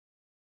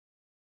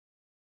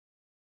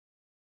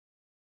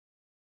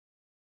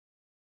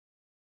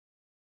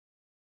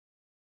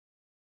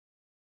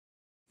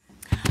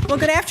Well,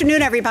 good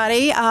afternoon,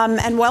 everybody,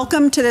 and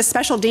welcome to this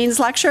special Dean's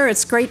Lecture.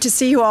 It's great to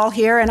see you all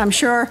here, and I'm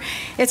sure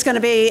it's going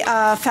to be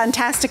a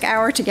fantastic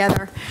hour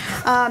together.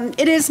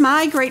 It is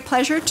my great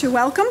pleasure to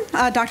welcome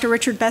Dr.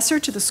 Richard Besser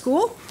to the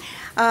school.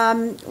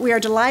 We are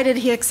delighted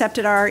he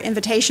accepted our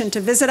invitation to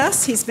visit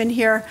us. He's been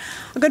here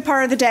a good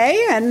part of the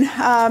day,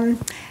 and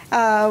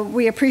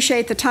we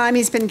appreciate the time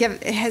has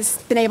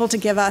been able to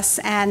give us,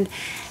 and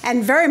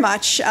very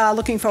much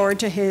looking forward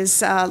to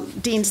his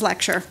Dean's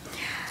Lecture.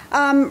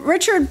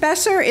 Richard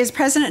Besser is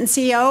President and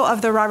CEO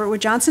of the Robert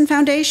Wood Johnson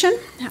Foundation,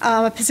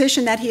 a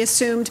position that he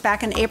assumed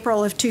back in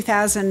April of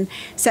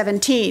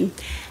 2017.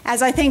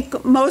 As I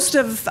think most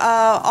of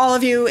all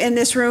of you in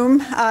this room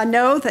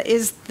know, that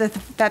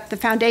the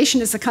foundation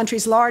is the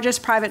country's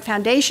largest private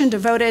foundation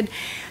devoted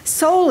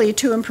solely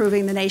to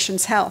improving the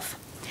nation's health.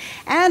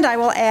 And I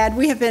will add,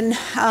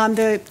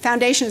 the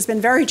foundation has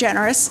been very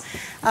generous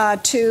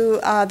to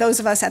those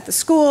of us at the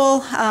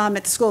School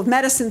of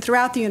Medicine,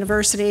 throughout the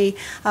university.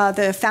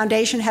 The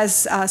foundation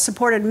has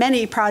supported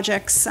many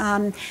projects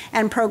and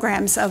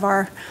programs of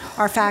our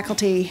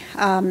faculty,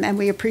 and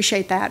we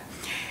appreciate that.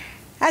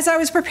 As I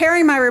was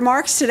preparing my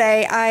remarks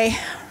today, I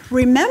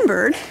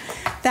remembered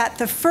that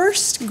the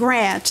first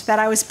grant that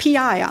I was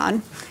PI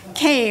on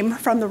came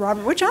from the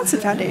Robert Wood Johnson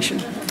Foundation.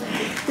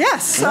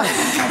 Yes.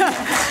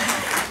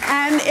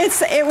 And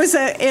it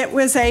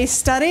was a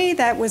study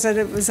that was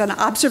an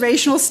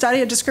observational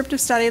study, a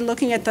descriptive study,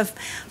 looking at the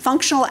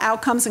functional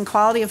outcomes and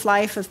quality of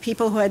life of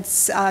people who had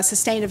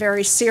sustained a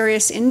very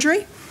serious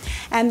injury.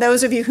 And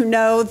those of you who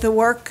know the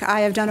work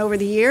I have done over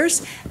the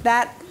years,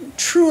 that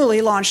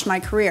truly launched my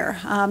career.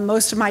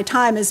 Most of my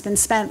time has been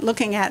spent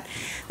looking at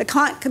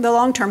the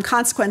long-term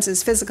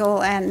consequences,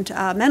 physical and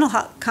mental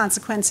health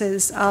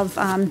consequences of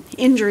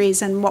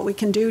injuries, and what we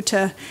can do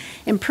to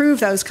improve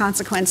those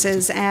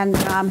consequences. And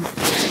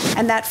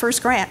that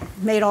first grant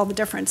made all the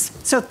difference.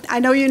 So I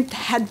know you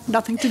had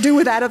nothing to do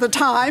with that at the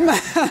time,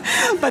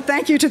 but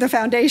thank you to the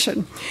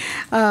foundation.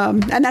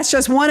 And that's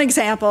just one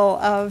example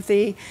of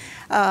the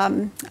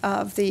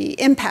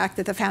impact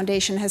that the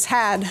foundation has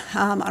had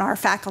on our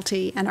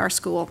faculty and our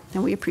school,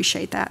 and we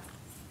appreciate that.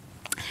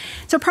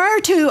 So prior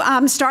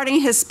to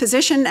starting his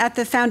position at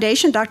the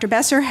foundation, Dr.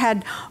 Besser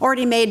had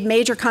already made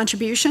major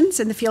contributions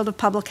in the field of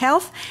public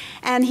health,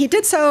 and he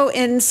did so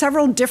in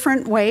several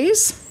different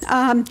ways.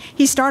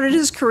 He started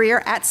his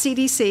career at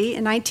CDC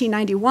in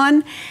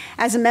 1991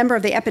 as a member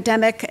of the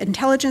Epidemic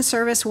Intelligence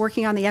Service,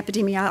 working on the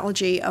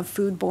epidemiology of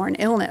foodborne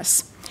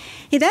illness.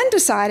 He then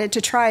decided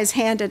to try his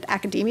hand at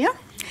academia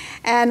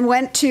and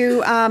went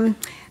to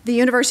the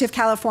University of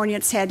California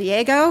at San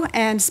Diego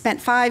and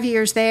spent 5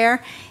 years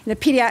there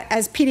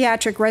as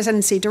pediatric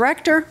residency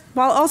director,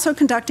 while also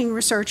conducting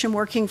research and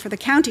working for the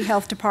county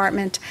health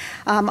department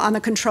on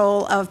the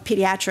control of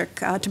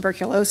pediatric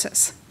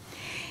tuberculosis.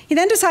 He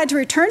then decided to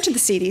return to the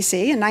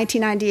CDC in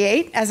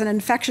 1998 as an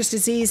infectious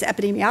disease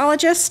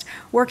epidemiologist,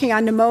 working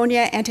on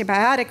pneumonia,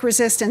 antibiotic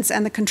resistance,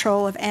 and the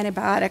control of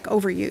antibiotic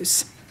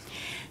overuse.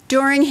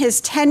 During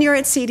his tenure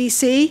at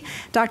CDC,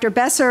 Dr.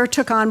 Besser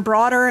took on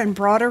broader and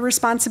broader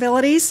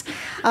responsibilities,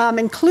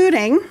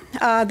 including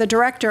the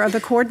director of the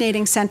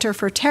Coordinating Center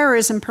for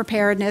Terrorism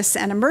Preparedness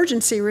and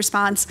Emergency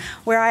Response,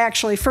 where I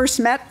actually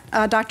first met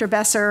Dr.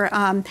 Besser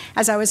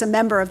as I was a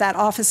member of that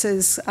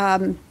office's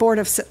Board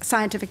of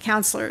Scientific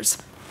Counselors.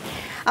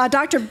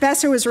 Dr.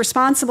 Besser was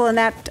responsible in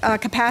that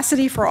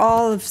capacity for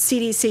all of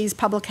CDC's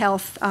public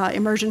health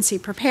emergency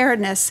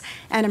preparedness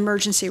and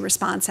emergency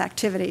response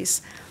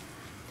activities.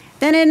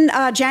 Then in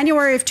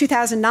January of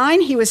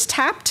 2009, he was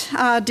tapped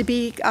to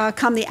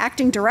become the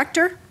acting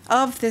director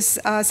of this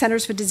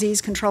Centers for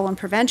Disease Control and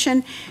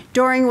Prevention,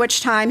 during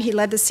which time he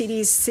led the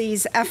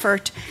CDC's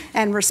effort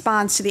and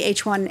response to the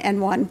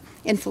H1N1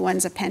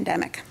 influenza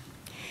pandemic.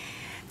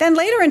 Then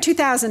later in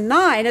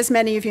 2009, as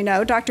many of you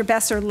know, Dr.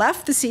 Besser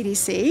left the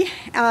CDC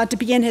to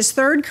begin his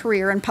third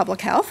career in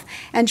public health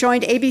and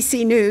joined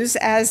ABC News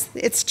as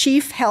its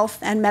chief health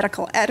and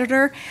medical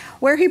editor,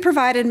 where he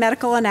provided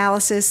medical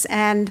analysis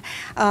and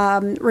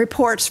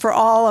reports for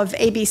all of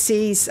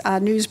ABC's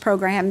news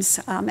programs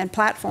and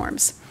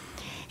platforms.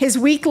 His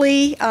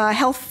weekly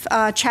health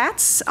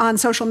chats on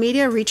social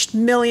media reached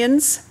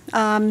millions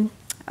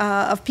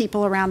of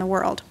people around the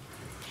world.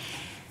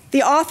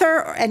 The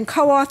author and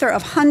co-author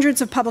of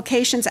hundreds of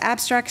publications,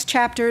 abstracts,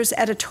 chapters,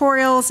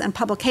 editorials, and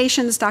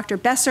publications, Dr.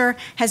 Besser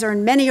has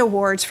earned many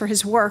awards for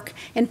his work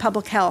in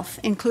public health,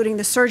 including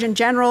the Surgeon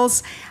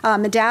General's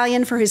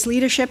medallion for his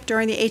leadership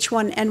during the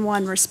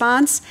H1N1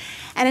 response.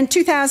 And in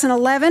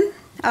 2011,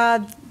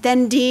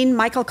 then Dean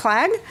Michael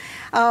Clegg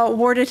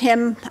awarded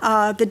him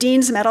the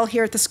Dean's Medal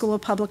here at the School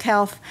of Public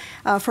Health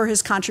for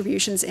his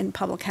contributions in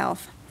public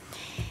health.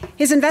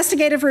 His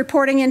investigative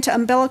reporting into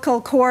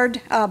umbilical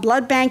cord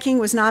blood banking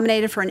was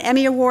nominated for an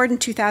Emmy Award in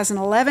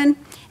 2011,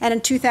 and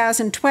in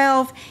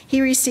 2012,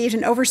 he received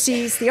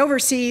the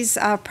Overseas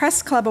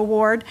Press Club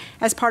Award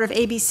as part of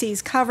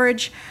ABC's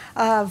coverage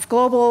of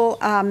global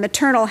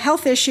maternal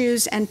health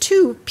issues, and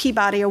 2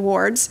 Peabody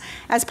Awards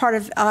as part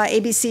of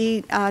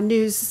ABC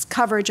News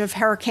coverage of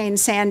Hurricane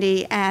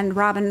Sandy and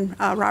Robin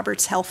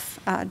Roberts' health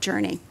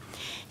journey.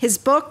 His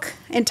book,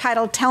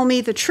 entitled Tell Me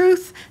the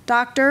Truth,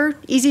 Doctor,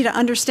 Easy to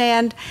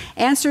Understand,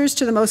 Answers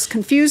to the Most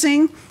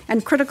Confusing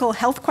and Critical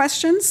Health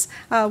Questions,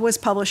 was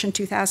published in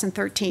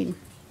 2013.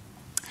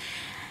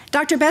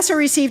 Dr. Besser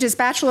received his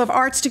Bachelor of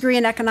Arts degree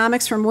in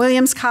economics from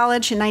Williams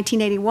College in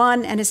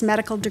 1981 and his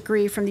medical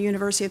degree from the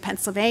University of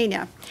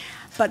Pennsylvania.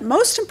 But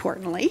most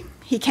importantly,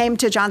 he came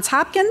to Johns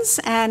Hopkins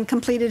and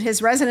completed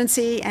his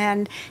residency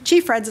and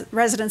chief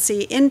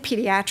residency in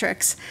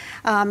pediatrics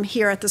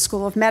here at the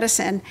School of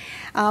Medicine,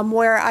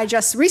 where I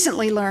just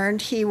recently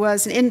learned he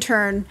was an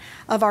intern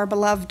of our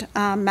beloved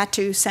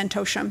Matthew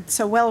Santosham.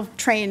 So well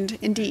trained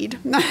indeed.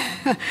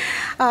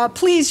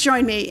 Please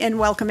join me in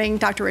welcoming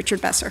Dr. Richard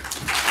Besser.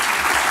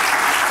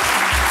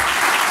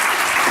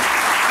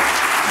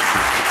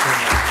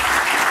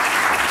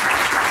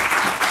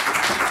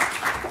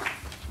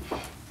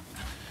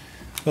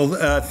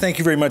 Well, thank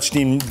you very much,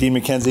 Dean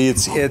McKenzie.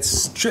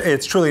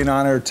 It's truly an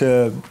honor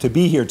to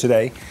be here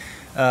today.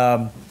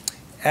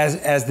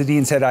 As the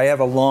dean said, I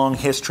have a long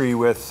history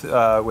with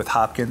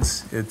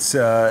Hopkins. It's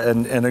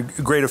and a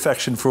great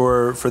affection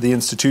for the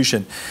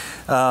institution.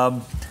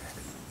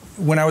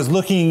 When I was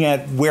looking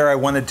at where I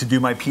wanted to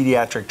do my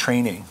pediatric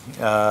training,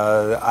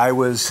 I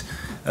was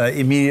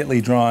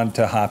immediately drawn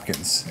to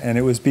Hopkins, and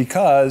it was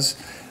because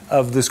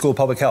of the School of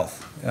Public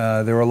Health.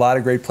 There were a lot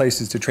of great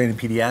places to train in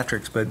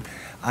pediatrics, but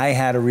I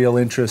had a real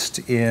interest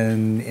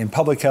in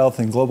public health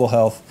and global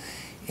health,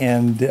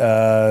 and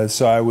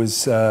so I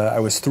was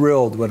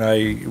thrilled when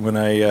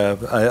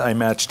I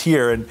matched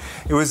here. And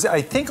it was,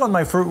 I think, on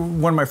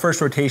one of my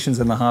first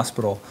rotations in the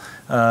hospital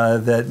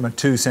that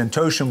Matthew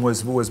Santosham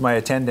was my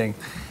attending,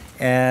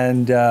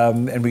 and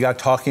we got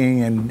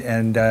talking,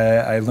 and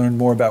I learned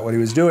more about what he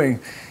was doing.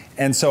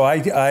 And so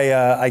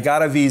I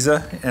got a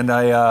visa, and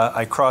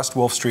I crossed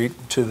Wolf Street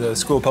to the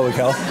School of Public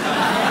Health,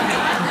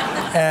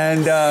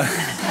 and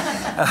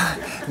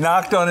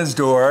knocked on his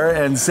door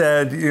and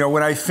said, you know,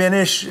 when I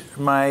finish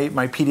my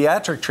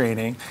pediatric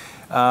training,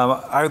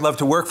 I would love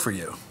to work for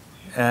you.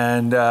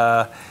 And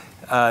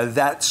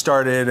that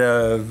started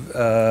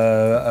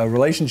a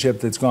relationship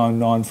that's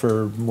gone on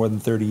for more than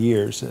 30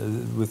 years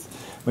with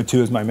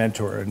Matthew as my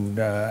mentor, and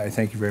I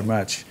thank you very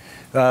much.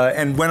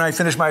 And when I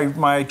finished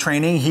my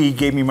training, he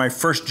gave me my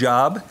first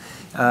job.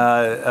 He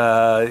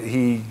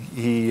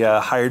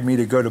hired me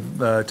to go to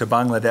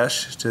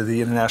Bangladesh, to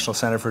the International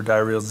Center for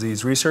Diarrheal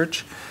Disease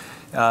Research,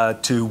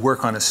 to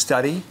work on a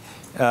study.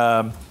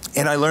 And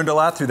I learned a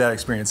lot through that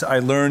experience. I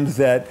learned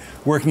that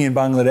working in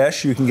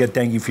Bangladesh, you can get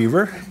dengue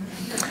fever.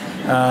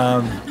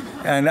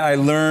 And I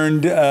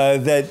learned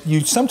that you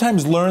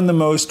sometimes learn the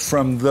most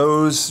from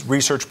those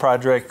research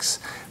projects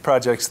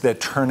that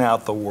turn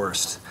out the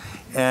worst.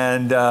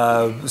 And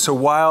so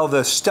while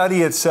the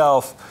study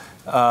itself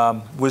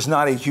was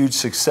not a huge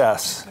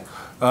success,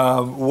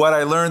 what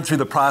I learned through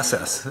the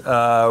process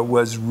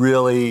was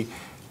really,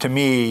 to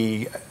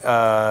me,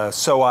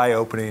 so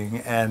eye-opening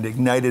and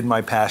ignited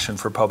my passion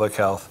for public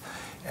health,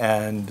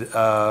 and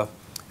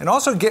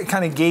also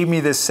kind of gave me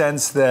this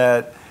sense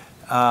that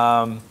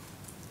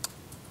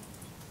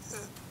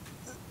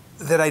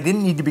that I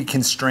didn't need to be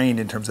constrained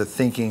in terms of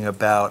thinking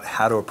about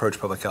how to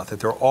approach public health, that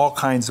there are all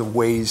kinds of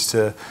ways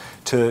to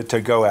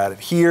go at it.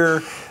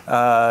 Here,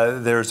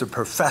 there's a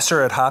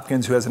professor at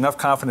Hopkins who has enough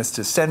confidence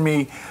to send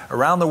me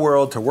around the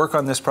world to work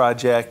on this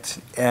project,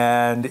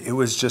 and it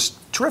was just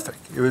terrific.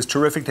 It was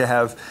terrific to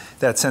have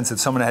that sense that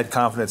someone had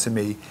confidence in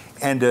me,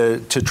 and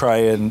to try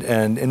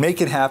and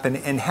make it happen,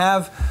 and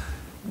have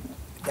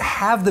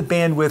the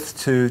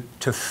bandwidth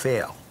to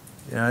fail.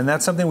 You know, and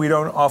that's something we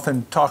don't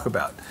often talk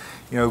about.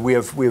 You know, we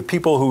have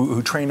people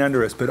who train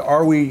under us, but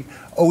are we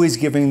always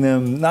giving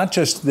them not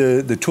just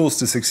the tools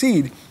to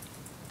succeed,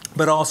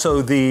 but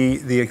also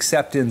the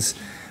acceptance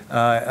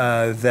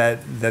that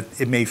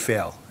it may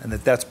fail, and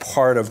that's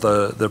part of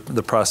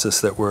the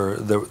process that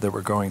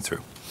we're going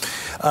through.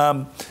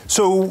 As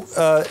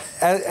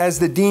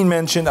the dean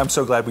mentioned, I'm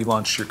so glad we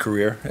launched your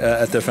career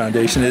at the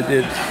foundation. It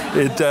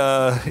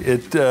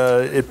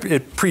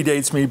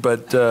predates me,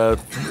 but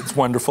it's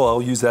wonderful.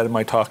 I'll use that in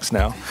my talks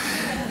now.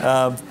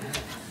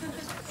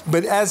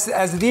 But as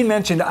the dean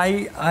mentioned,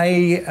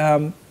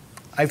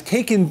 I've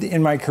taken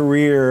in my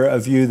career a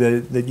view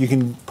that you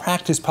can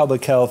practice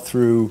public health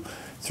through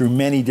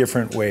many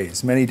different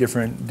ways, many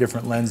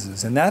different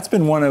lenses, and that's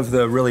been one of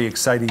the really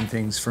exciting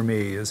things for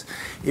me.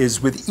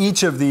 Is with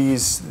each of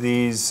these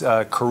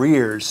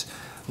careers,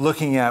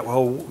 looking at,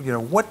 well, you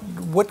know,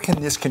 what can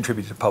this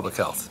contribute to public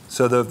health?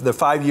 So the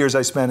 5 years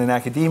I spent in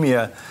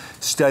academia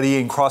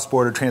studying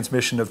cross-border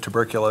transmission of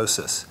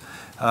tuberculosis.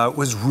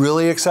 Was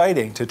really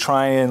exciting to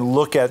try and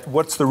look at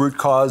what's the root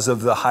cause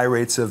of the high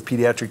rates of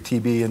pediatric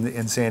TB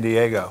in San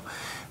Diego.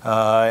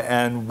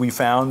 And we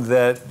found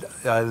that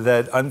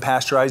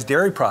unpasteurized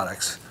dairy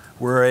products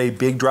were a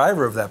big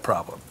driver of that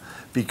problem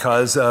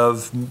because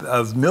of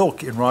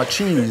milk and raw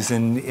cheese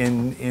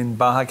in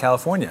Baja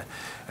California.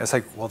 And it's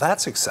like, well,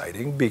 that's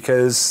exciting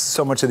because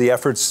so much of the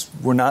efforts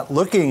were not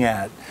looking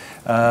at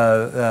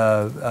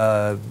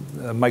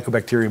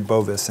Mycobacterium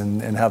bovis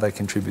and how that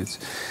contributes.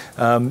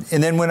 And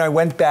then when I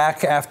went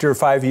back after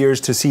 5 years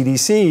to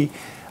CDC,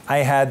 I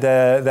had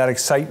that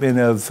excitement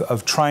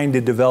of trying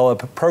to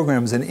develop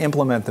programs and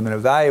implement them and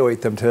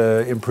evaluate them to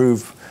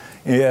improve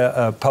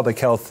public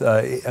health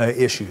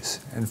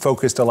issues, and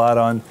focused a lot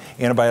on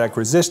antibiotic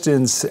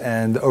resistance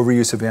and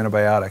overuse of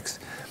antibiotics.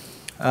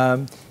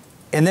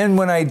 And then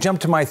when I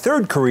jumped to my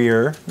third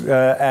career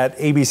at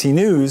ABC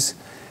News,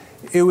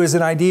 it was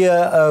an idea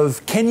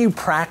of, can you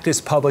practice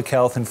public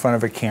health in front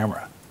of a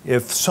camera?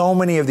 If so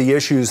many of the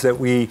issues that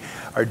we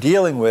are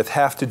dealing with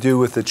have to do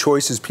with the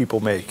choices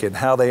people make and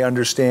how they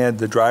understand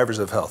the drivers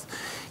of health,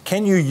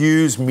 can you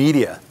use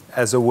media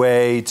as a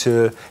way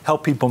to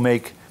help people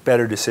make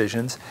better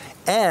decisions?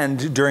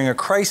 And during a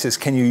crisis,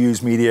 can you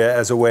use media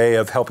as a way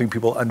of helping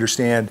people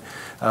understand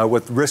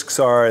what risks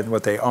are and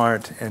what they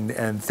aren't,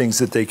 and things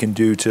that they can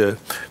do to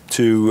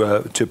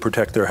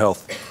protect their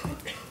health?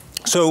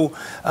 So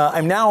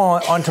I'm now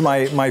on to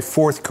my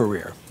fourth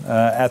career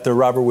at the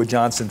Robert Wood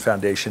Johnson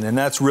Foundation, and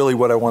that's really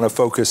what I want to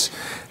focus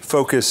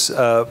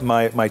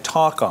my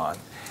talk on.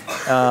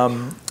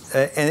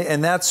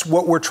 And that's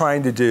what we're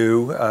trying to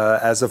do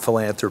as a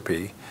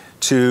philanthropy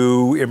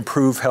to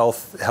improve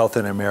health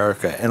in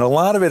America. And a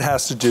lot of it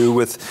has to do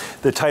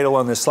with the title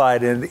on this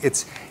slide, and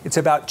it's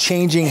about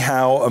changing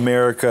how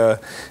America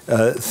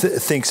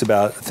thinks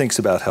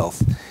about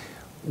health.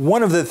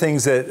 One of the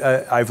things that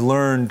I've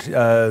learned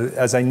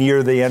as I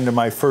near the end of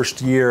my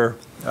first year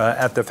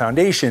at the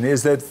foundation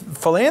is that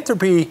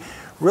philanthropy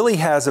really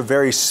has a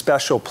very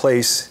special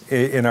place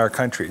in our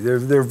country.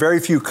 There are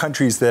very few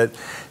countries that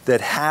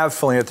have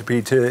philanthropy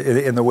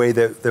in the way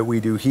that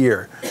we do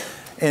here.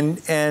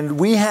 And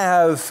we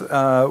have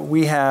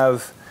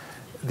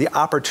the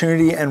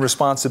opportunity and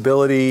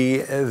responsibility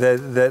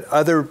that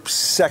other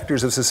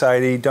sectors of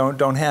society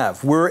don't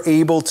have. We're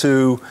able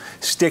to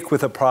stick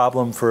with a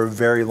problem for a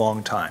very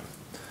long time.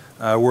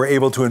 We're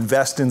able to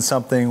invest in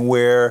something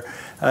where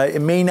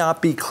it may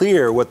not be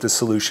clear what the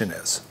solution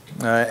is,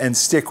 and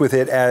stick with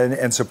it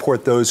and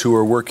support those who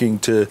are working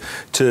to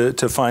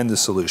find the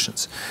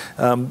solutions.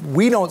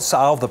 We don't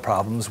solve the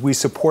problems. We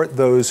support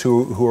those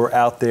who are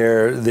out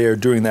there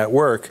doing that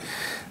work.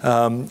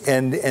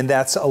 And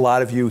that's a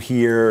lot of you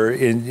here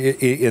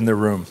in the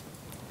room.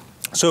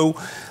 So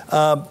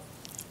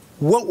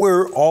what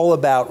we're all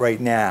about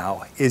right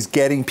now is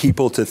getting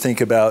people to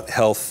think about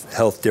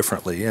health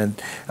differently.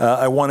 And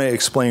I want to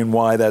explain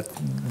why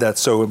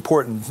that's so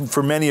important.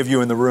 For many of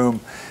you in the room,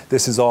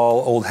 this is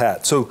all old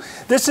hat. So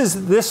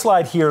this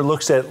slide here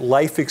looks at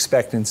life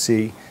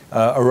expectancy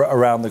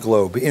around the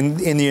globe. In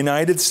the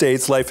United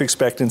States, life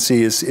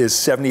expectancy is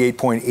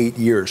 78.8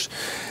 years.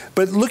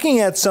 But looking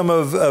at some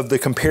of the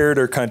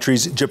comparator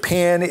countries,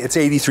 Japan, it's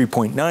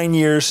 83.9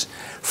 years.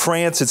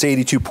 France, it's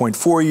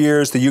 82.4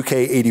 years. The UK,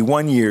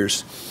 81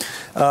 years.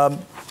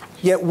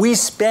 Yet we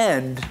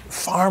spend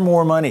far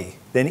more money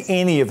than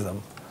any of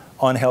them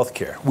on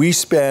healthcare. We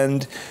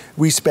spend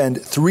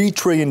 $3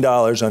 trillion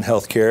on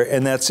healthcare,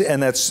 and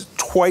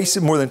that's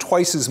more than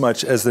twice as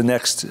much as the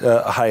next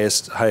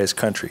highest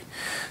country.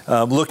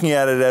 Looking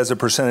at it as a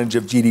percentage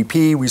of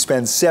GDP, we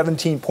spend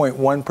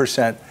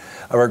 17.1%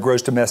 of our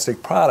gross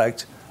domestic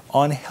product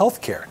on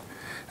healthcare.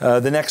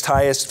 The next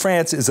highest,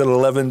 France, is at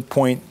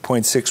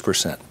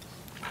 11.6%.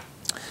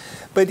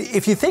 But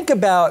if you think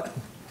about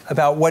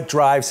what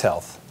drives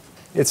health,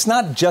 it's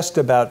not just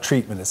about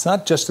treatment. It's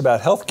not just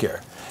about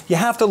healthcare. You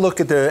have to look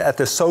at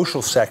the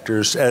social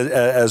sectors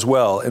as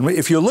well. And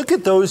if you look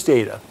at those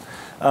data,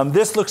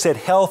 this looks at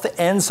health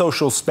and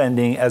social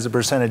spending as a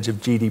percentage of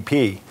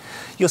GDP.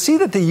 You'll see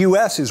that the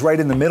US is right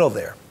in the middle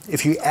there,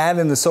 if you add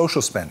in the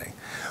social spending.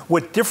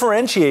 What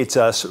differentiates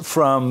us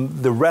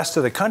from the rest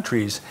of the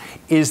countries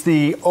is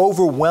the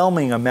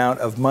overwhelming amount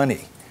of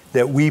money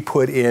that we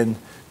put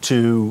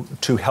into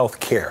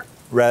health care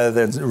rather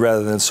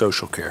than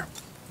social care.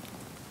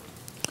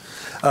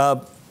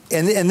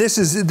 And this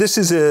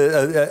is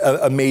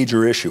a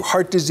major issue.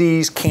 Heart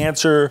disease,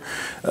 cancer,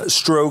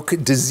 stroke,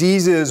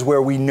 diseases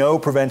where we know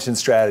prevention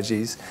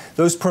strategies.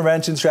 Those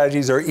prevention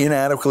strategies are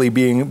inadequately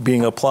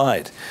being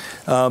applied.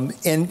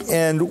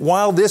 And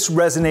while this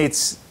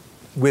resonates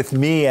with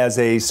me as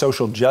a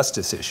social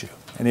justice issue,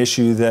 an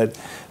issue that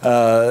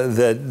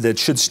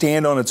should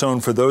stand on its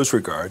own for those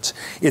regards,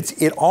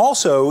 it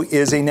also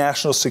is a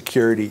national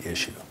security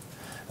issue.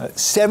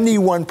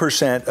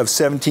 71% of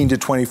 17 to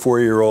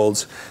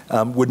 24-year-olds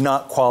would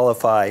not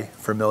qualify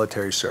for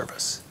military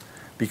service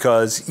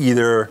because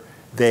either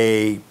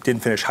they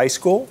didn't finish high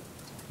school,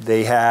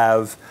 they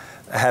have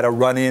had a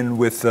run-in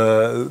with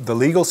the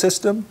legal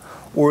system,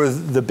 or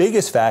the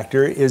biggest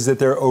factor is that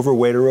they're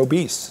overweight or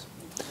obese.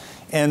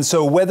 And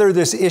so whether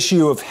this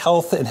issue of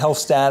health and health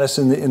status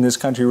in this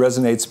country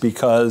resonates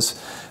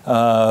because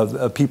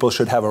people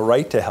should have a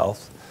right to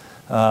health,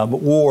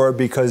 or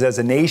because as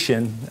a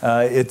nation,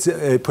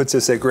 it puts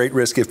us at great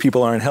risk if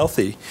people aren't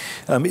healthy,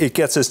 it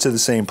gets us to the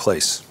same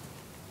place.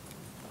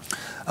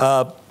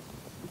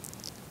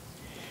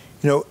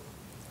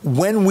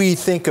 when we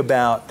think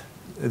about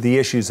the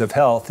issues of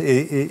health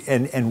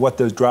and what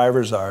those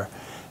drivers are,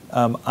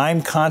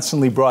 I'm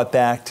constantly brought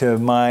back to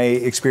my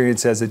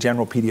experience as a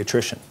general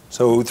pediatrician.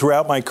 So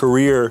throughout my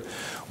career,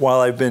 while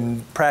I've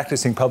been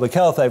practicing public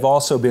health, I've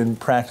also been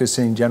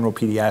practicing general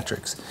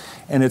pediatrics.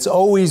 And it's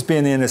always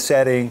been in a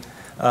setting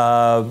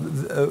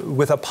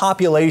with a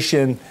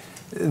population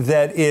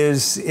that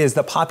is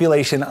the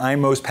population I'm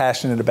most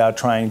passionate about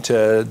trying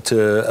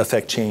to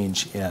affect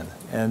change in.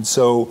 And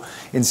so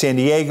in San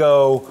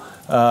Diego,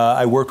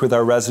 I worked with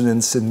our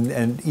residents,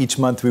 and each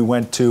month we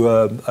went to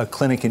a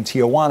clinic in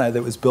Tijuana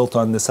that was built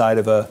on the side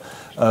of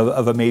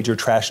a major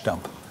trash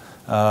dump.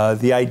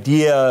 The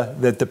idea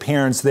that the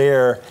parents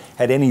there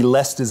had any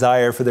less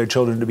desire for their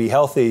children to be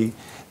healthy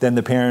than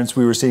the parents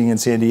we were seeing in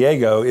San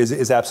Diego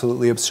is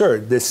absolutely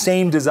absurd. The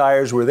same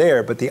desires were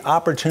there, but the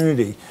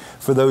opportunity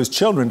for those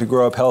children to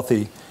grow up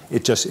healthy,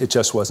 it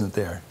just wasn't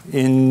there.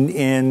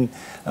 In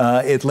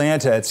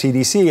Atlanta at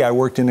CDC, I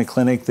worked in a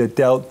clinic that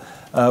dealt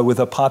with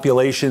a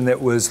population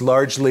that was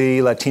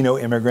largely Latino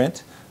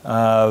immigrant.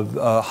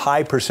 A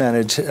high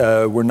percentage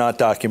were not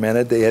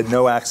documented. They had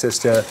no access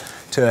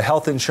to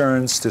health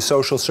insurance, to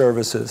social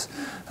services.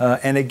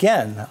 And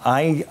again,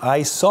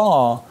 I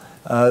saw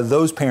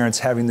those parents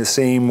having the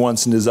same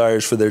wants and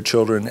desires for their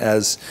children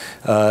as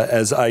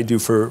I do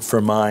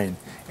for mine.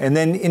 And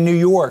then in New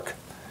York,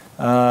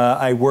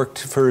 I worked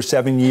for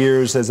 7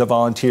 years as a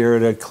volunteer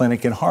at a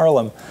clinic in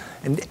Harlem,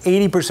 and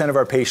 80% of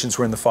our patients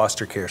were in the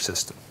foster care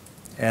system.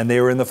 And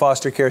they were in the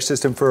foster care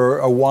system for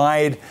a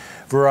wide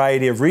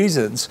variety of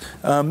reasons.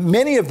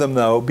 Many of them,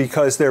 though,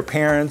 because their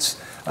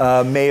parents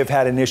may have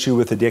had an issue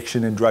with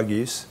addiction and drug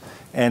use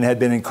and had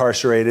been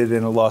incarcerated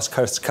and lost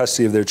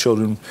custody of their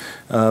children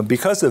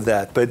because of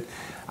that. But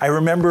I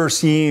remember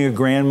seeing a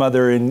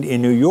grandmother in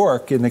New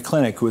York in the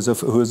clinic who was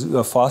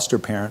a foster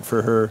parent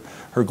for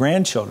her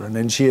grandchildren,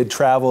 and she had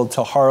traveled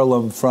to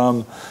Harlem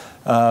from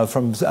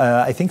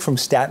I think from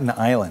Staten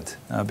Island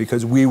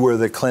because we were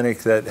the clinic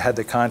that had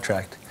the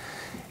contract.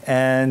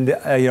 And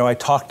I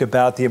talked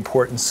about the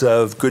importance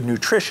of good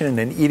nutrition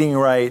and eating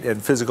right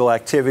and physical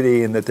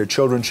activity, and that their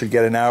children should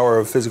get an hour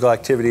of physical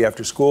activity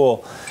after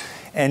school.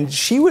 And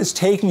she was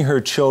taking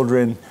her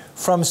children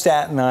from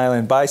Staten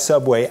Island by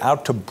subway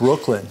out to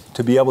Brooklyn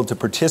to be able to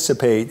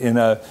participate in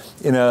a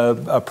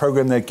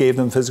program that gave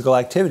them physical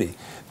activity,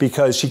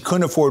 because she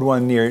couldn't afford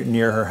one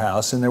near her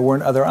house and there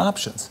weren't other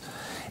options.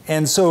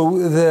 And so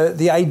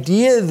the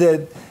idea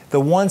that the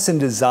wants and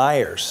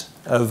desires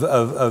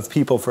of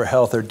people for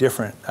health are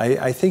different,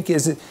 I think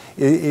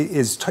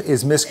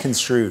is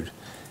misconstrued.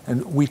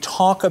 And we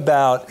talk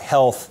about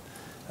health,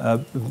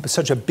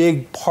 such a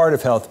big part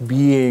of health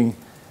being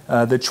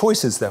the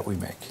choices that we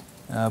make.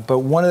 But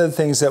one of the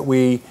things that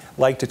we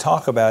like to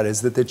talk about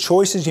is that the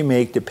choices you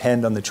make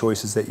depend on the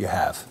choices that you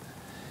have.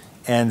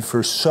 And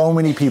for so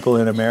many people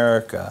in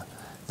America,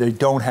 they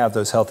don't have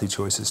those healthy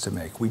choices to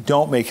make. We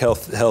don't make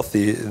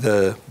healthy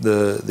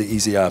the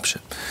easy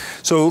option.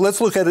 So let's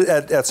look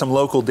at some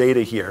local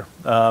data here.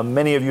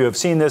 Many of you have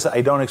seen this. I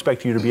don't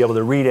expect you to be able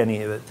to read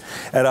any of it.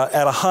 At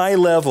a high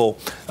level,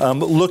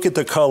 look at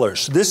the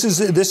colors. This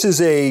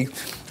is a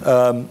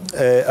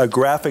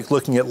graphic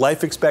looking at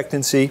life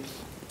expectancy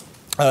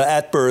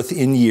at birth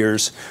in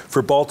years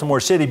for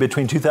Baltimore City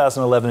between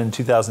 2011 and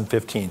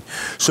 2015.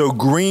 So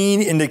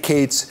green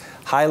indicates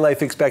high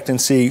life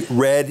expectancy,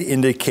 red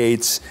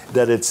indicates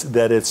that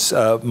it's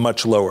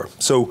much lower.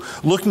 So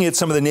looking at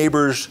some of the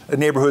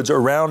neighborhoods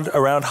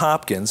around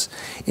Hopkins,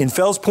 in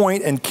Fells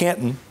Point and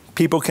Canton,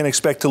 people can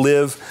expect to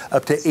live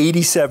up to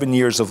 87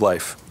 years of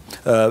life,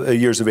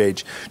 years of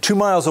age. 2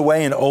 miles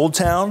away in Old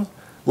Town,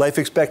 life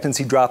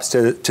expectancy drops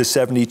to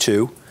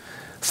 72.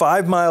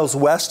 5 miles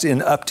west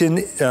in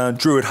Upton,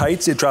 Druid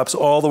Heights, it drops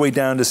all the way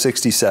down to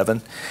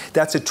 67.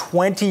 That's a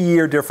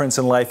 20-year difference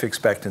in life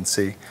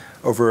expectancy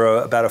over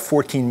about a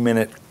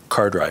 14-minute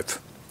car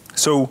drive.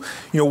 So,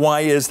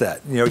 why is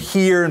that?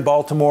 Here in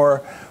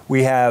Baltimore,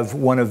 we have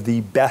one of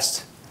the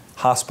best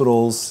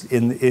hospitals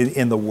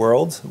in the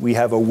world. We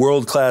have a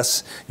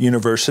world-class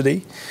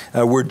university.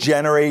 You're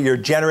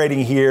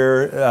generating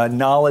here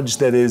knowledge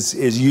that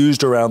is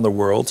used around the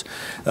world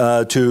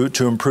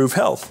to improve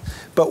health.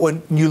 But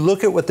when you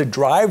look at what the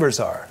drivers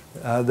are,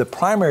 the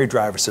primary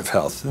drivers of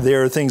health,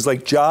 there are things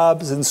like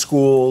jobs and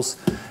schools,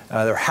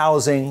 their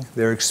housing,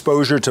 their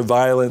exposure to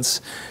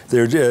violence,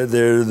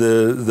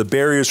 the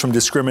barriers from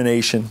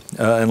discrimination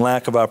and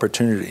lack of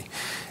opportunity.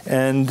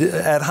 And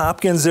at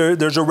Hopkins,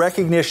 there's a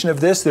recognition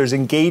of this. There's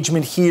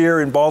engagement here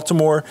in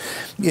Baltimore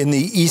in the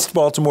East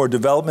Baltimore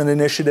Development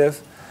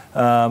Initiative.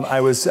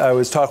 I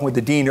was talking with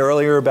the dean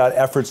earlier about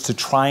efforts to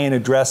try and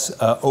address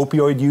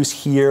opioid use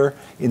here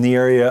in the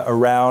area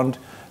around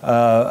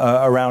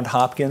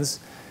Hopkins.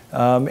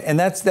 And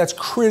that's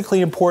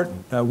critically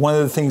important. One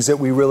of the things that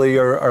we really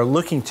are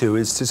looking to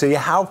is to say,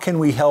 how can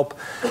we help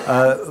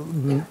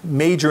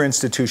major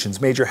institutions,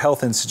 major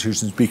health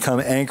institutions, become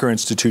anchor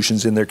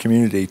institutions in their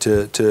community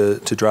to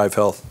drive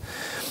health?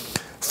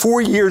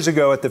 4 years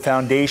ago at the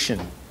foundation,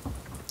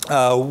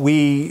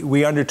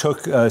 we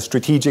undertook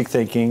strategic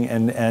thinking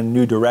and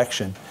new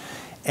direction.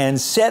 and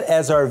set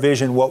as our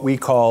vision what we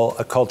call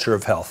a culture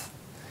of health.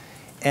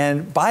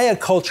 And by a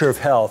culture of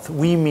health,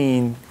 we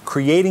mean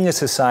creating a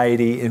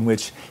society in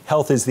which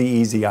health is the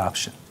easy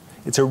option.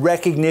 It's a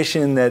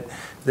recognition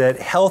that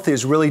health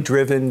is really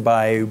driven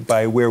by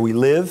where we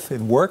live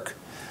and work.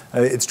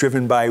 It's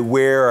driven by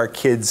where our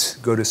kids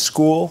go to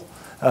school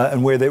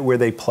and where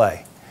they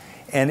play.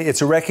 And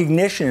it's a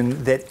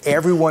recognition that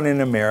everyone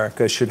in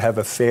America should have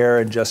a fair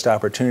and just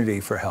opportunity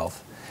for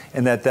health,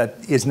 and that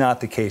is not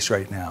the case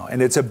right now.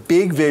 And it's a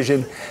big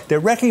vision that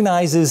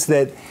recognizes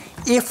that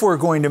if we're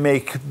going to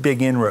make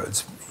big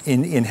inroads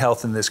in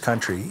health in this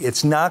country,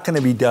 it's not going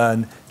to be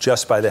done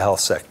just by the health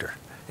sector.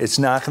 It's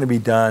not going to be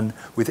done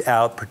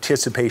without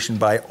participation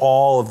by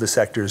all of the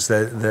sectors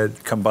that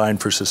combine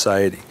for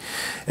society.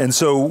 And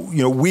so,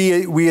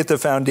 we at the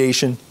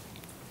foundation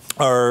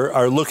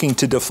are looking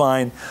to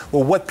define,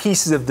 well, what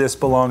pieces of this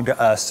belong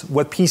to us?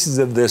 What pieces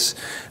of this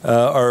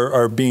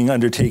are being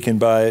undertaken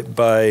by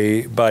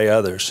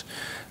others?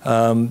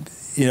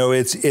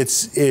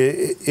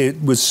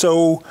 It was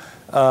so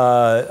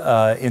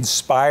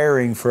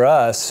inspiring for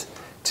us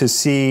to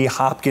see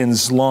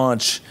Hopkins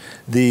launch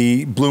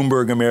the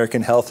Bloomberg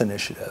American Health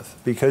Initiative,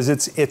 because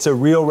it's a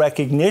real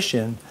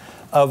recognition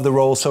of the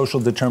role social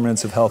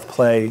determinants of health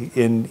play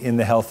in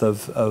the health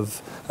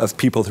of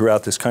people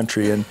throughout this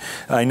country. And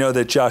I know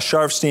that Josh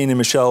Sharfstein and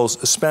Michelle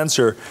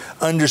Spencer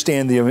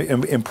understand the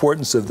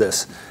importance of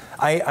this.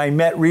 I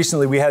met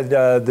recently, we had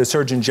the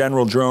Surgeon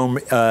General Jerome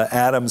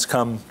Adams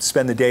come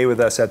spend the day with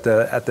us at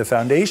the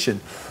foundation.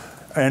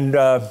 And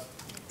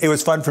it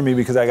was fun for me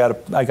because I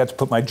got to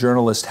put my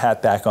journalist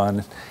hat back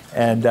on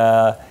and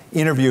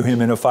interview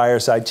him in a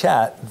fireside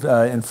chat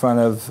in front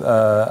of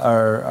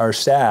our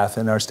staff,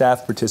 and our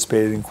staff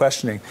participated in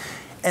questioning.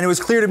 And it was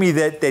clear to me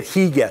that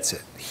he gets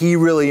it. He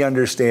really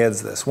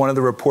understands this. One of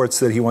the reports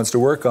that he wants to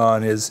work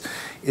on is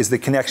the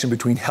connection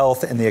between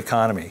health and the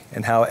economy,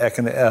 and how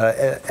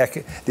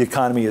the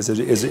economy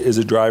is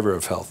a driver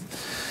of health.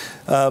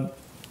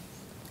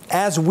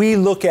 As we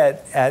look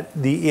at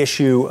the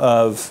issue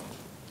of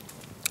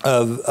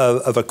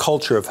a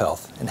culture of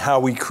health and how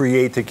we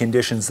create the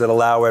conditions that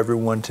allow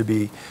everyone to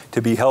be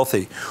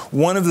healthy,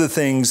 one of the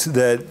things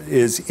that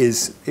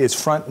is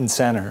front and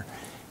center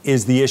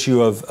is the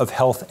issue of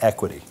health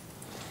equity.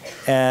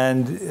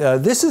 And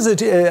this is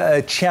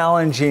a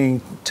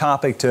challenging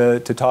topic to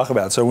talk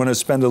about, so I want to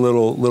spend a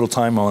little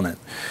time on it.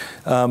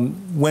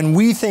 When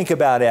we think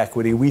about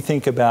equity, we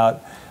think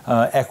about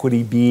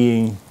equity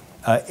being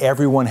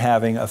everyone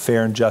having a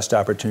fair and just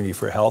opportunity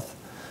for health.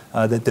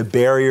 That the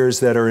barriers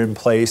that are in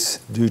place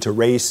due to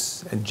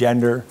race and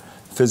gender,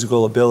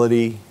 physical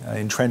ability,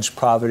 entrenched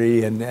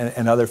poverty,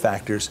 and other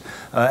factors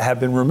have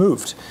been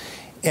removed.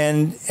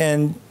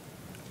 And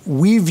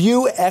we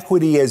view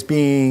equity as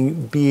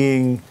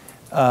being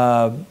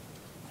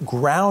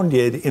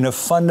grounded in a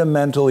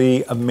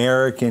fundamentally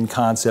American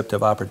concept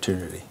of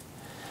opportunity.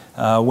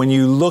 When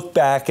you look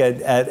back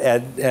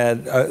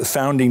at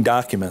founding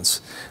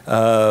documents,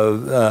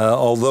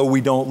 although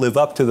we don't live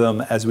up to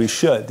them as we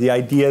should, the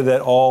idea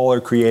that all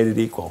are created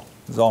equal,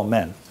 it's all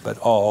men, but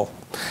all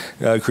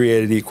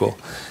created equal.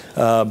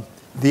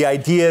 The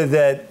idea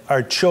that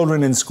our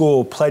children in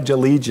school pledge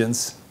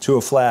allegiance to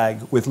a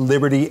flag with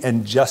liberty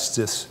and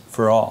justice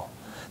for all.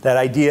 That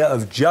idea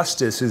of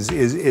justice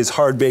is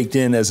hard baked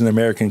in as an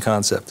American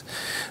concept.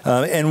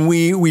 And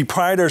we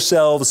pride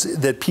ourselves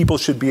that people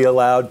should be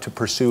allowed to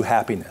pursue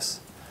happiness.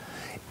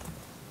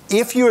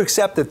 If you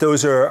accept that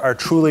those are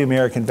truly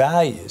American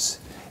values,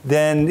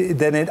 then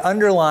it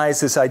underlies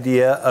this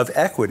idea of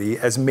equity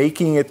as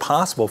making it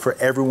possible for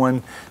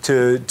everyone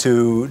to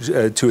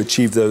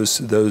achieve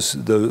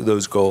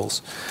those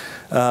goals.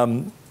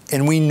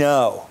 And we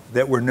know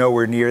that we're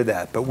nowhere near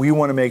that, but we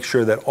want to make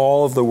sure that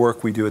all of the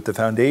work we do at the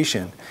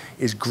foundation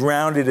is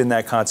grounded in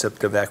that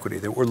concept of equity,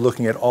 that we're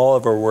looking at all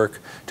of our work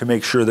to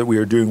make sure that we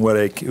are doing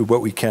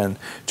what we can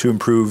to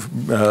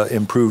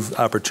improve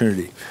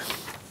opportunity.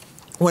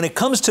 When it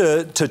comes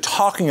to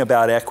talking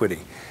about equity,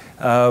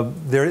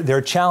 there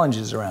are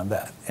challenges around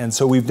that. And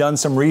so we've done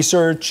some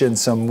research and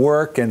some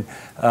work, and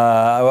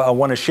I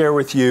want to share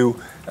with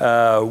you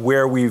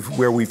where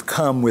we've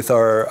come with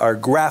our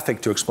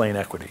graphic to explain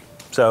equity.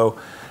 So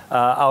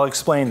I'll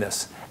explain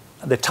this.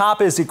 The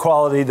top is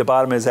equality, the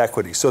bottom is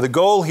equity. So the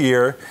goal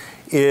here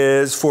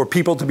is for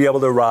people to be able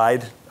to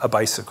ride a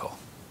bicycle.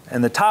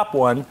 And the top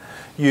one,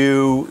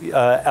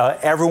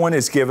 everyone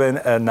is given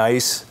a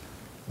nice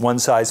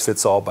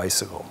one-size-fits-all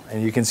bicycle.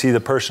 And you can see the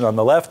person on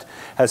the left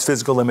has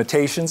physical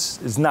limitations,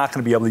 is not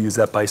going to be able to use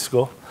that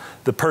bicycle.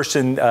 The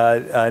person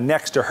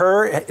next to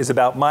her is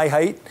about my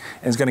height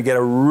and is going to get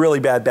a really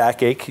bad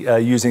backache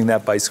using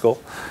that bicycle.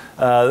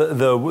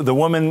 The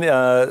woman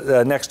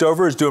next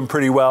over is doing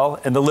pretty well,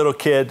 and the little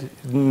kid,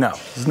 no,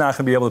 is not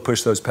going to be able to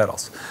push those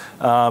pedals.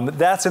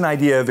 That's an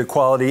idea of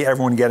equality,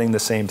 everyone getting the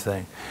same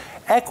thing.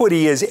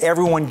 Equity is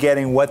everyone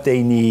getting what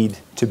they need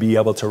to be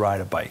able to ride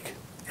a bike.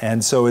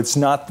 And so it's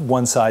not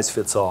one size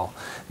fits all.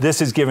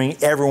 This is giving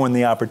everyone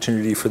the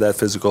opportunity for that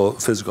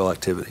physical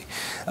activity.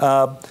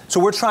 So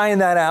we're trying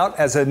that out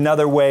as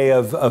another way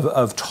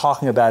of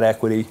talking about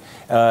equity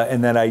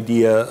and that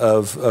idea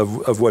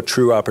of what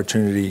true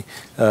opportunity,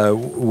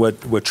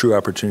 what true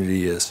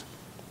opportunity is.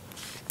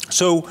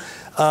 So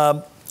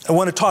I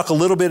want to talk a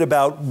little bit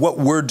about what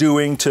we're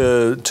doing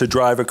to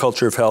drive a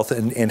culture of health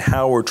and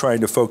how we're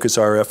trying to focus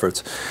our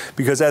efforts.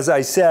 Because as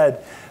I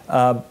said,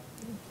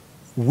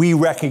 we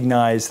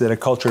recognize that a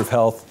culture of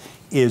health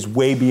is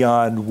way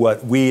beyond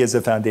what we as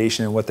a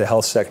foundation and what the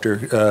health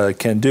sector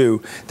can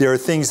do. There are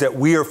things that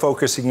we are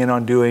focusing in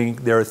on doing.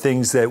 There are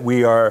things that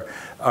we are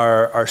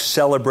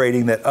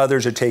celebrating that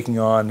others are taking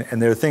on,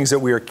 and there are things that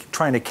we are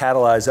trying to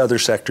catalyze other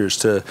sectors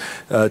to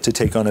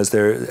take on as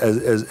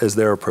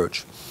their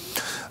approach.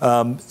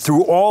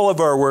 Through all of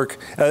our work,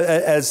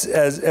 as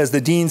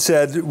the Dean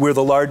said, we're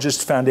the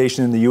largest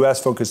foundation in the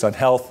U.S. focused on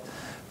health.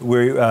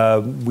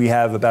 We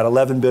have about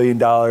 $11 billion.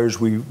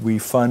 We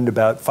fund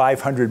about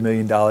 $500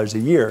 million a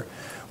year,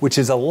 which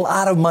is a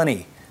lot of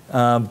money.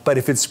 But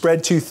if it's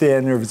spread too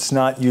thin or if it's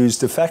not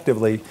used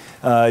effectively,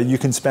 you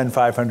can spend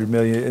 $500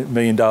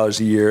 million a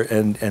year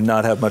and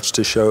not have much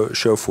to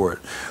show for it.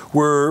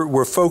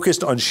 We're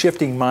focused on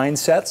shifting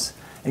mindsets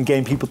and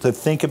getting people to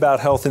think about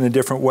health in a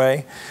different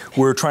way.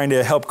 We're trying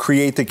to help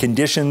create the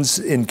conditions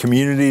in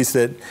communities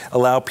that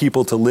allow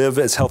people to live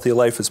as healthy a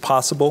life as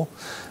possible.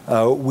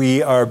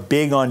 We are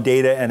big on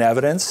data and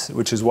evidence,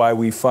 which is why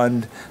we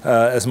fund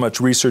as much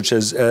research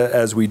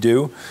as we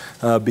do,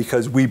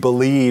 because we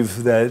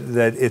believe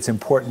that it's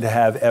important to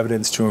have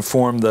evidence to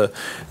inform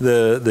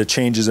the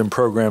changes in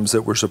programs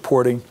that we're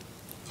supporting.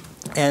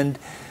 And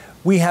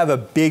we have a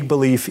big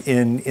belief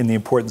in the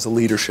importance of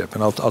leadership,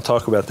 and I'll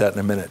talk about that in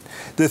a minute.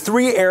 The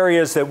three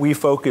areas that we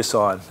focus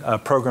on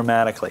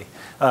programmatically,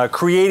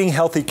 creating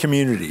healthy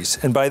communities,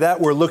 and by that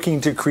we're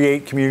looking to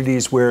create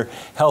communities where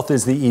health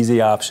is the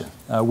easy option.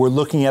 We're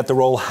looking at the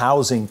role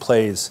housing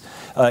plays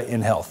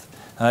in health.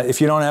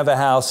 If you don't have a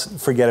house,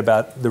 forget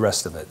about the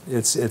rest of it.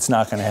 It's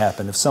not going to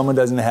happen. If someone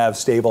doesn't have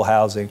stable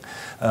housing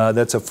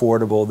that's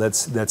affordable,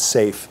 that's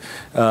safe,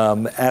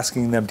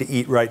 asking them to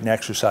eat right and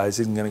exercise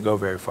isn't going to go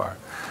very far.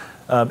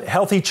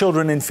 Healthy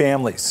children and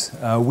families.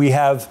 We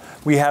have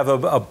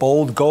a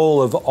bold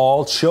goal of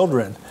all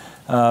children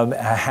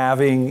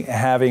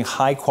having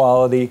high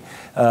quality,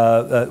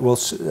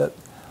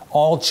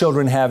 all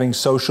children having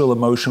social,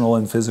 emotional,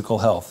 and physical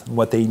health,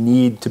 what they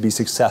need to be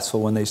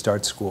successful when they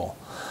start school.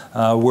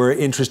 We're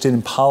interested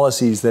in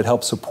policies that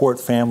help support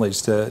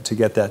families to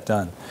get that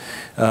done.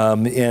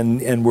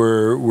 And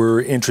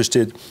we're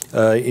interested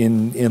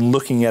in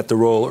looking at the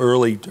role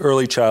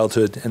early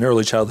childhood and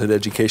early childhood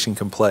education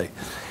can play.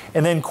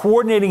 And then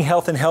coordinating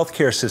health and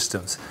healthcare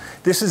systems.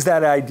 This is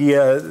that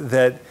idea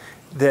that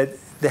the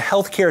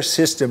healthcare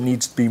system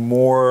needs to be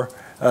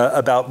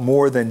about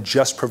more than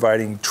just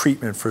providing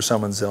treatment for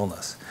someone's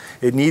illness.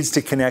 It needs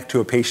to connect to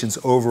a patient's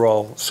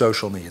overall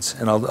social needs.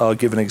 And I'll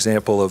give an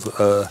example of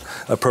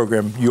a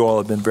program you all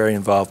have been very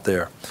involved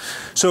there.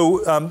 So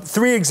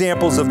 3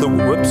 examples of the,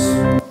 whoops.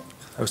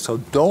 I was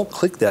told, don't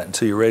click that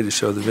until you're ready to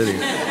show the video.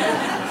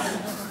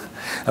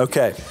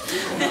 Okay.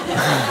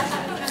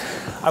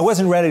 I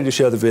wasn't ready to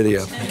show the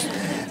video.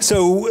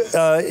 So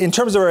in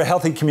terms of our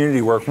healthy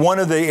community work, one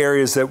of the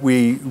areas that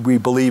we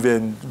believe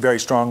in very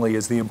strongly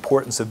is the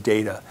importance of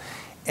data.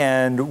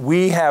 And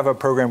we have a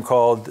program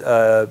called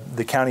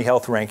the County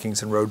Health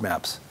Rankings and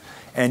Roadmaps.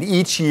 And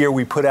each year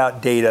we put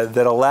out data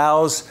that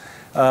allows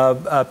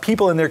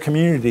people in their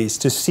communities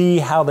to see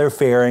how they're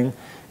faring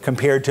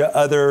compared to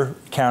other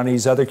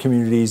counties, other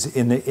communities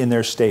in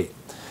their state.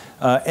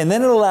 And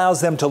then it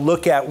allows them to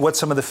look at what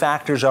some of the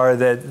factors are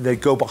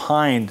that go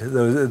behind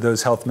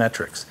those health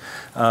metrics.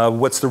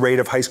 What's the rate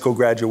of high school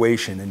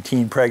graduation and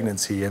teen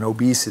pregnancy and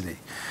obesity?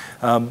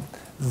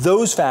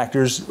 Those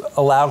factors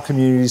allow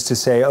communities to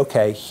say,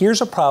 okay, here's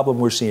a problem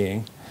we're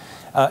seeing,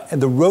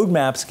 and the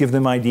roadmaps give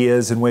them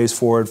ideas and ways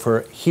forward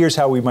for here's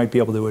how we might be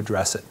able to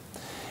address it.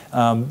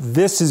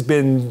 This has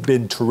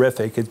been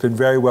terrific. It's been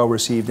very well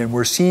received, and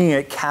we're seeing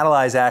it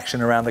catalyze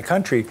action around the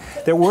country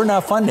that we're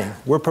not funding.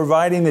 We're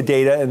providing the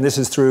data, and this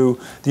is through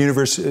the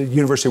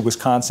University of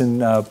Wisconsin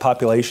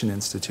Population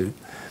Institute.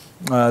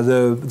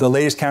 The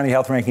latest county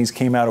health rankings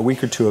came out a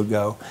week or 2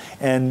 ago,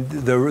 and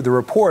the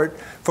report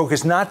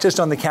focused not just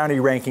on the county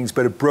rankings,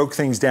 but it broke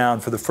things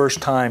down for the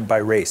first time by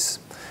race.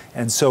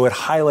 And so it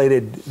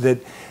highlighted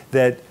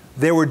that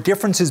there were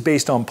differences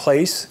based on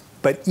place,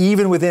 but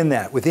even within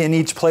that, within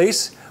each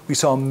place, we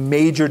saw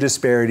major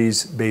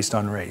disparities based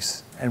on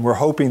race. And we're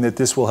hoping that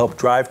this will help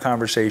drive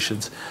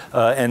conversations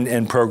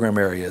and program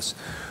areas.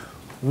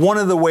 One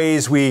of the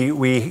ways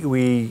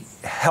we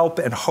help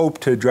and hope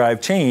to drive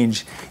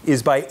change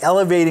is by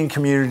elevating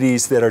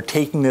communities that are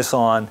taking this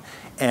on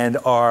and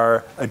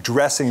are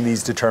addressing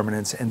these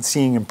determinants and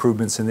seeing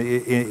improvements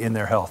in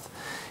their health.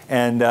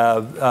 And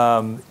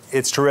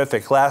it's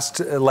terrific. Last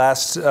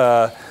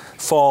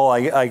fall,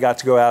 I got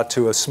to go out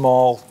to a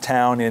small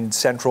town in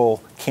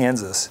central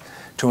Kansas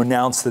to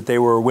announce that they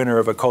were a winner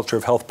of a Culture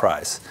of Health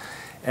Prize.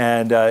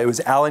 and it was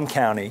Allen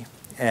County.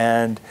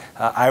 And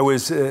I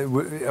was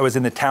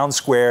in the town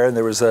square, and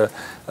there was a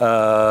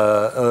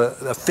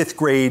fifth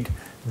grade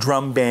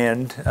drum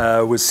band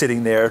was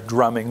sitting there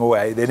drumming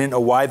away. They didn't know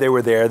why they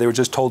were there. They were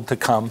just told to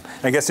come.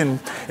 I guess in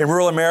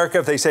rural America,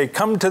 if they say,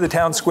 come to the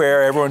town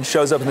square, everyone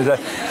shows up.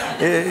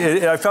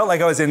 I felt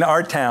like I was in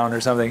our town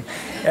or something.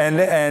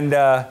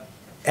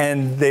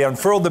 And they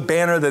unfurled the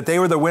banner that they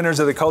were the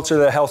winners of the Culture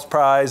of the Health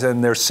Prize,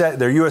 and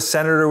their U.S.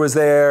 Senator was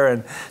there,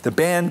 and the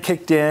band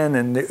kicked in,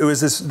 and it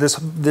was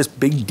this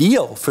big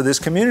deal for this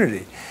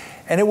community.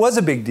 And it was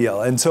a big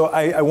deal. And so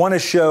I want to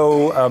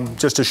show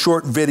just a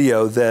short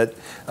video that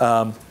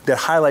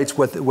highlights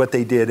what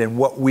they did and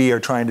what we are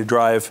trying to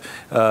drive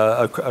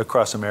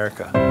across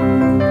America.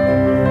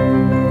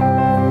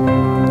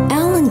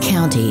 Allen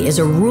County is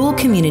a rural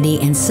community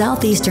in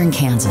southeastern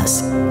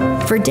Kansas.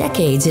 For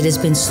decades, it has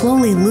been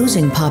slowly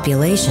losing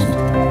population,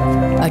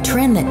 a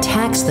trend that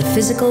taxed the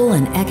physical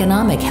and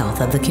economic health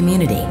of the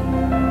community.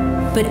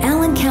 But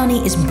Allen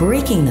County is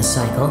breaking the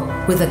cycle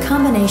with a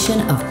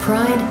combination of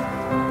pride,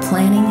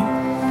 planning,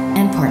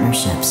 and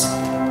partnerships.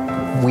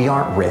 We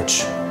aren't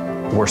rich.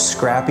 We're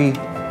scrappy.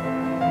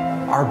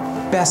 Our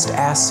best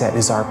asset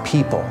is our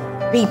people.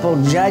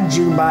 People judge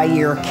you by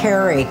your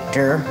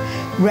character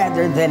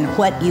rather than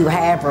what you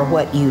have or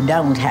what you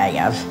don't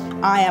have.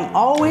 I am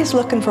always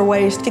looking for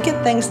ways to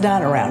get things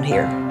done around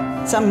here.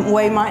 Some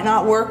way might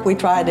not work, we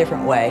try a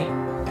different way.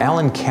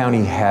 Allen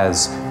County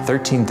has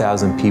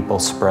 13,000 people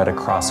spread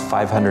across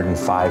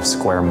 505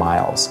 square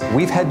miles.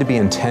 We've had to be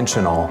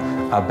intentional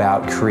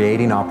about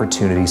creating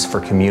opportunities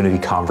for community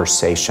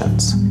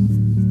conversations.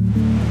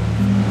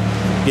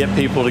 Get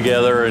people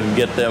together and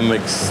get them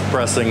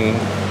expressing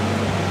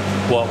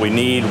what we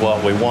need,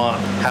 what we want,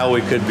 how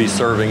we could be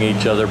serving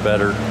each other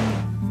better.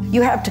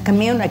 You have to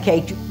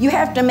communicate. You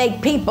have to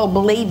make people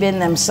believe in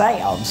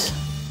themselves.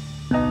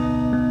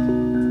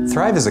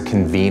 Thrive is a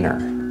convener.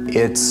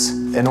 It's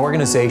an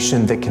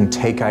organization that can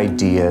take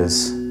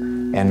ideas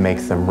and make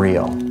them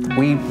real.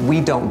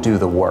 We don't do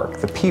the work,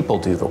 the people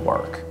do the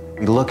work.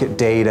 We look at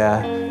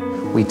data,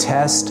 we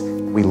test,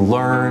 we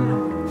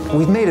learn.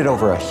 We've made it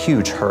over a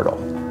huge hurdle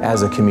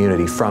as a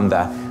community, from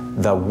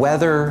the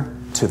whether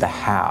to the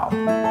how.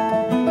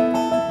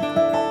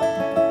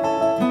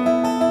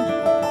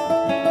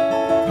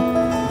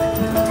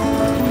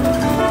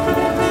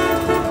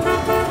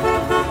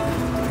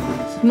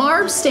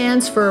 MARV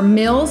stands for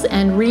Mills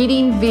and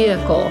Reading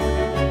Vehicle.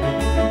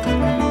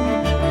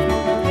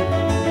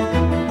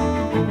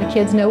 The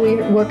kids know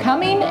we're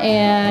coming,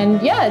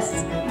 and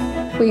yes,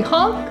 we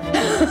honk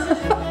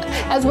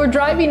as we're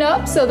driving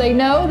up so they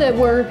know that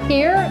we're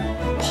here.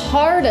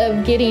 Part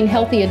of getting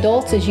healthy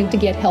adults is you to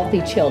get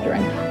healthy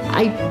children.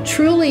 I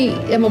truly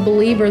am a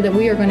believer that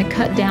we are going to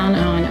cut down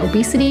on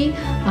obesity,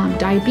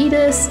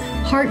 diabetes,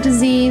 heart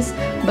disease,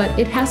 but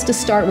it has to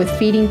start with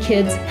feeding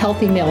kids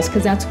healthy meals,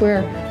 because that's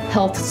where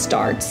health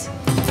starts.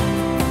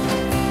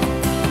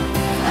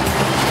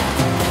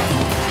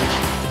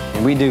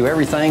 We do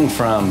everything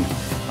from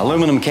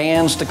aluminum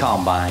cans to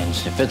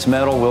combines. If it's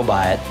metal, we'll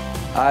buy it.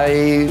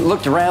 I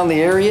looked around the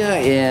area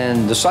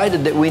and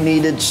decided that we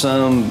needed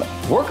some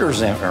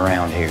workers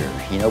around here.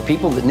 You know,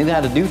 people that knew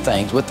how to do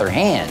things with their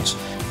hands.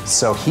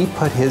 So he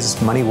put his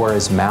money where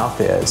his mouth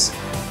is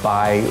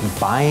by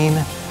buying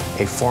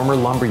a former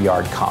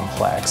lumberyard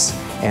complex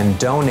and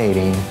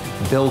donating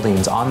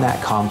buildings on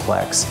that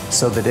complex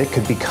so that it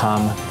could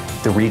become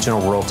the Regional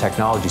Rural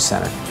Technology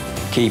Center.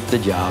 Keep the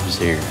jobs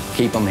here,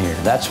 keep them here.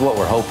 That's what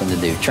we're hoping to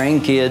do.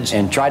 Train kids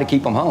and try to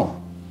keep them home.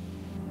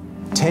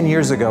 10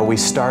 years ago, we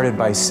started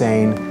by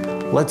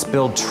saying, let's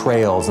build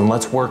trails and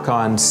let's work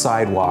on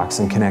sidewalks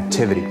and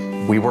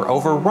connectivity. We were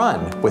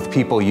overrun with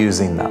people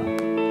using them.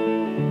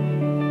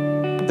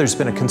 There's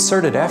been a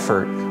concerted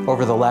effort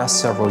over the last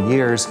several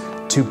years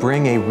to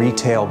bring a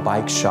retail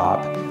bike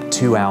shop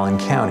to Allen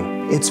County.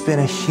 It's been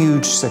a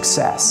huge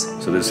success.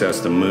 So this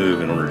has to move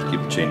in order to keep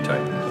the chain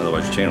tight,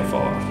 otherwise the chain will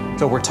fall off.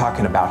 So we're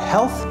talking about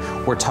health,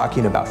 we're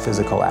talking about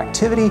physical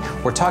activity,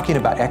 we're talking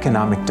about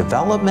economic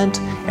development,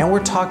 and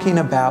we're talking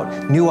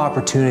about new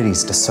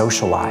opportunities to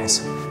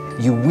socialize.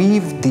 You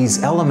weave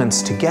these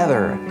elements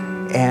together,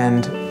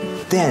 and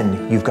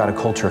then you've got a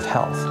culture of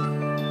health.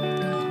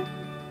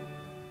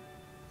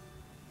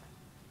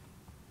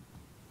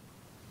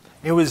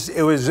 It was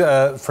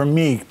for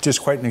me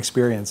just quite an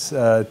experience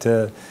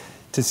to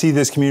see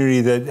this community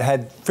that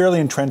had fairly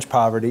entrenched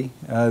poverty.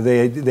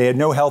 They had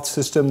no health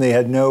system. They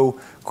had no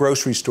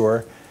grocery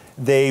store.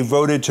 They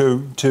voted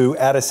to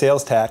add a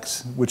sales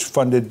tax, which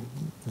funded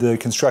the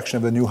construction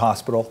of a new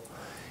hospital,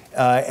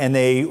 and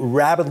they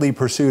rapidly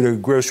pursued a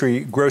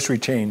grocery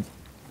chain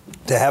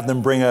to have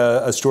them bring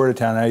a store to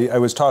town. I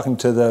was talking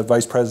to the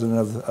vice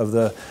president of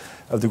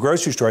the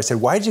grocery store. I said,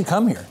 "Why did you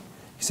come here?"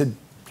 He said,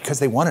 "Because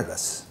they wanted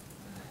us."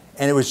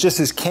 And it was just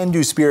this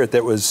can-do spirit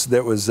that was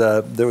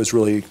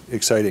really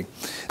exciting.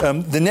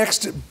 The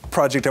next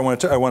project I want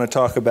to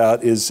talk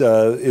about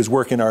is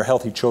work in our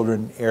Healthy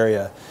Children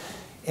area.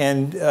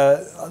 And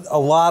a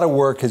lot of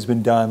work has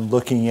been done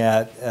looking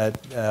at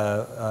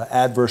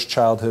adverse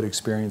childhood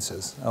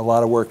experiences. A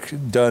lot of work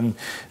done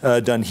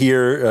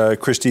here.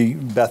 Christy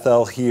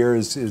Bethel here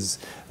is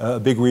a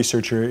big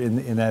researcher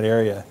in that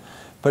area.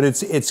 But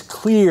it's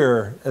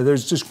clear,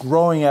 there's just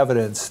growing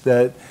evidence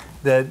that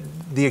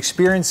the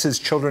experiences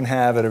children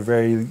have at a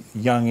very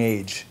young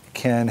age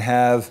can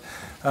have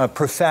a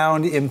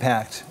profound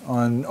impact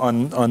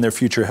on their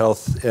future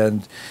health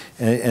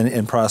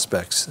and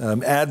prospects.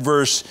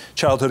 Adverse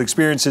childhood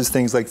experiences,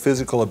 things like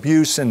physical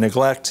abuse and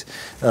neglect,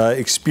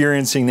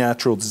 experiencing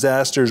natural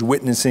disasters,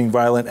 witnessing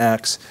violent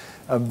acts,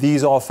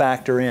 these all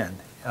factor in.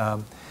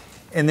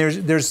 And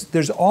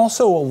there's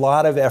also a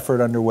lot of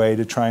effort underway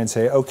to try and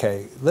say,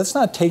 okay, let's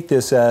not take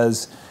this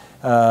as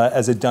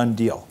a done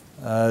deal.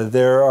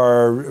 There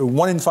are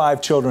 1 in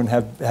 5 children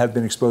have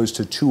been exposed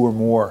to 2 or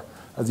more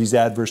of these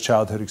adverse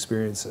childhood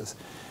experiences.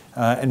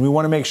 And we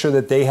want to make sure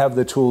that they have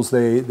the tools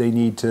they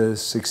need to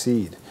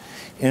succeed.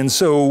 And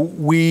so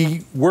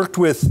we worked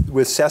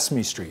with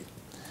Sesame Street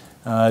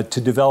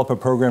to develop a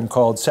program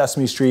called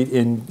Sesame Street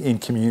in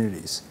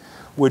Communities,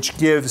 which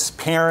gives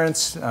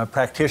parents,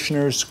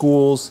 practitioners,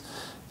 schools,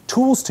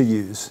 tools to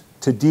use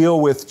to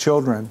deal with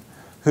children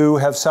who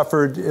have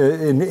suffered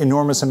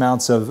enormous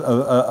amounts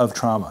of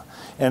trauma.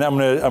 And I'm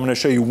going to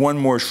show you one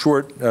more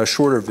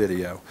shorter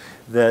video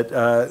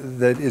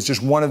that is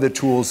just one of the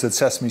tools that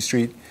Sesame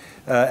Street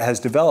has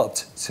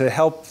developed to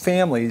help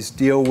families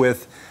deal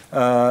with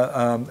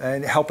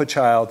and help a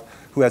child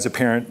who has a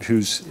parent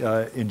who's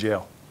in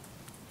jail.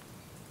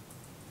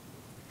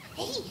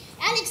 Hey,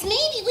 Alex,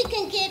 maybe we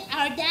can get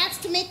our dads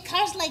to make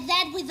cars like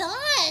that with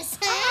us.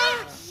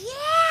 Huh?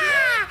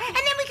 Yeah! And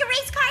then we can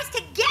race cars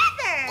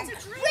together!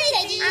 That's a great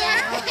idea!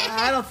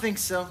 I don't think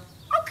so.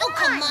 Oh,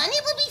 come on,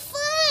 it will be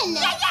fun!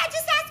 Yeah,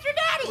 just ask your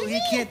daddy! Well, he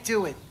can't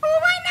do it. Oh,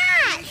 why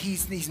not?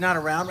 He's not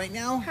around right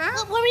now. Huh?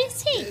 Well, where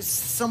is he?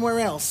 Somewhere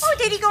else. Oh,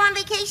 did he go on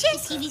vacation?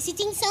 Is he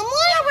visiting someone?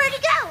 Yeah, where'd he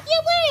go?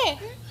 Yeah,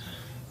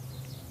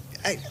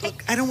 where?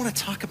 Look, I don't want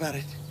to talk about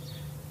it.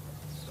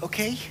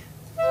 Okay?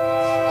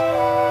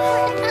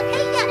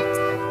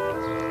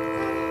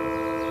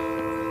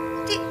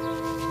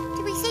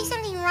 Did we say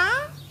something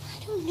wrong?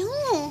 I don't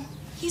know.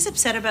 He's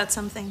upset about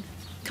something.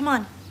 Come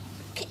on.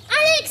 Okay,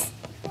 Alex!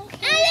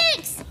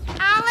 Alex!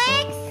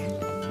 Alex?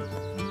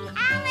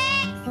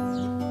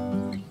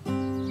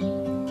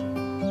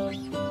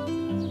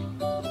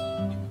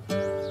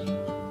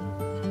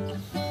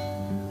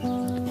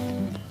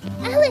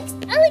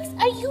 Alex,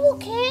 are you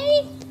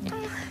okay?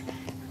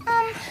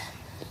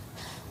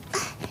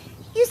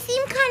 You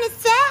seem kind of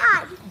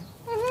sad.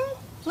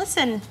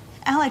 Listen,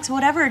 Alex,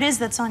 whatever it is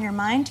that's on your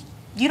mind,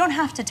 you don't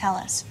have to tell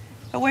us.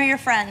 But we're your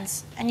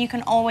friends, and you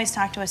can always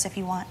talk to us if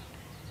you want.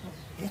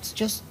 It's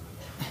just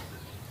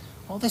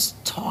all this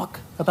talk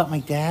about my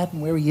dad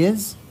and where he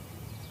is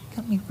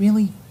got me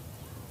really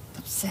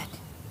upset.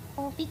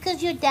 Oh,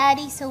 because your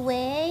daddy's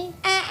away?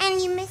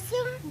 And you miss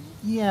him?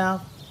 Yeah,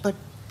 but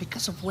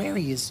because of where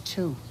he is,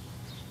 too.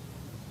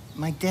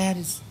 My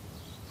dad's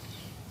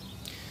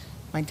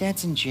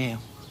in jail.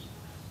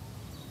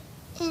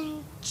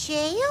 In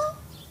jail?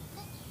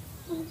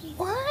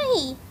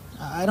 Why?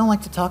 I don't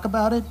like to talk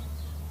about it.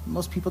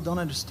 Most people don't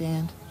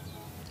understand.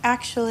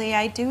 Actually,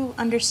 I do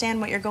understand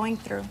what you're going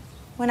through.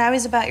 When I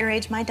was about your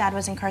age, my dad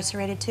was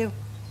incarcerated, too.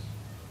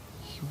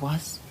 He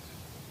was?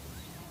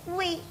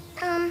 Wait,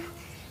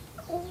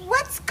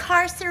 what's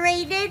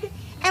carcerated?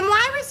 And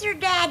why was your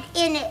dad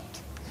in it?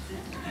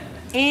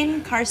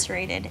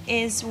 Incarcerated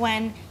is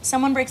when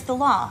someone breaks the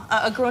law,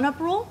 a grown-up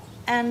rule,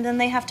 and then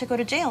they have to go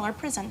to jail or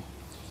prison.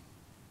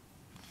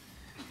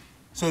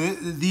 So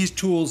these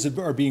tools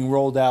are being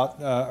rolled out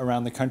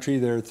around the country.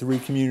 There are 3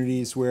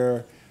 communities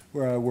where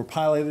we're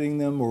piloting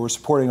them, or we're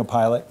supporting a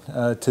pilot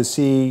to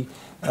see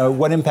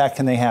what impact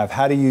can they have.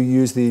 How do you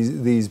use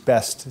these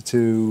best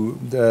to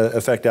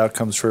affect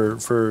outcomes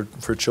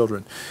for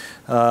children?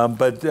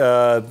 But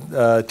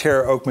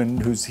Tara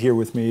Oakman, who's here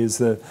with me, is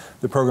the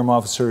program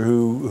officer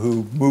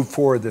who moved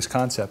forward this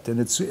concept, and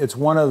it's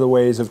one of the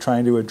ways of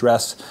trying to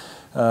address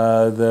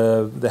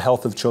the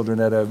health of children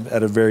at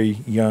a very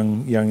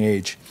young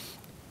age.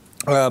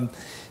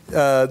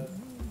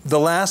 The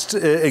last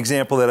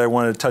example that I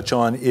want to touch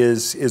on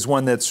is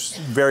one that's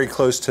very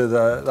close to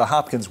the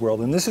Hopkins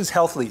world, and this is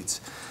Health Leads.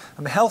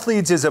 Health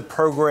Leads is a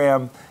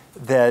program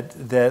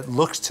that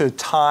looks to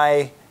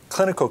tie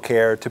clinical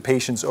care to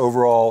patients'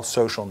 overall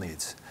social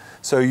needs.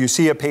 So you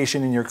see a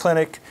patient in your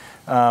clinic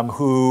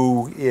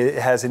who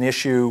has an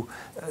issue.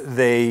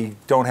 They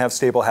don't have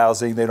stable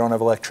housing, they don't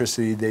have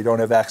electricity, they don't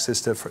have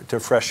access to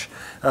fresh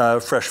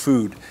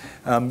food.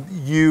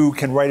 You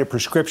can write a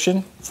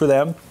prescription for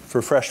them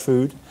for fresh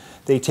food.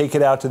 They take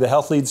it out to the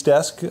Health Leads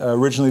desk.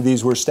 Originally,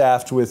 these were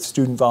staffed with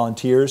student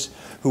volunteers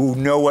who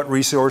know what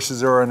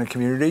resources are in the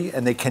community,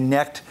 and they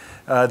connect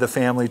the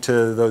family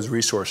to those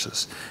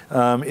resources.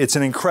 It's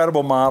an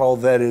incredible model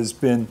that has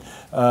been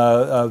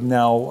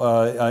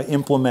now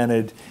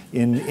implemented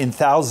in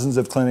thousands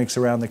of clinics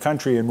around the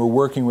country, and we're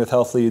working with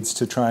health leads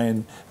to try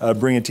and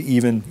bring it to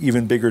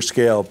even bigger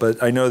scale.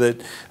 But I know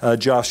that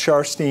Josh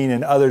Sharfstein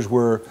and others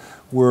were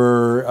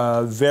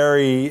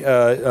very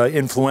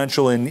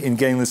influential in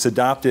getting this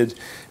adopted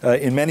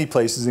in many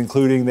places,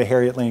 including the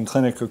Harriet Lane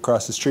Clinic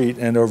across the street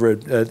and over at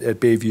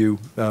Bayview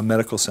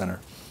Medical Center.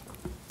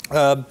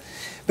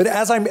 But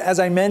as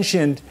I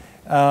mentioned,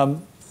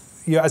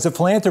 as a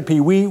philanthropy,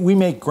 we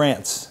make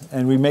grants,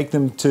 and we make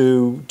them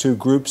to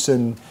groups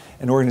and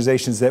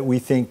organizations that we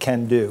think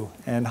can do.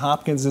 And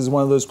Hopkins is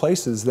one of those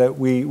places that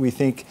we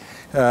think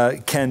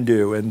can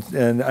do.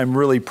 And I'm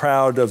really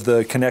proud of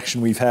the connection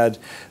we've had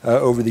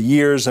over the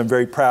years. I'm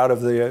very proud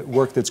of the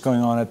work that's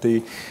going on at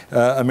the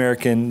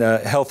American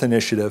Health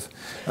Initiative.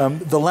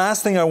 The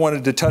last thing I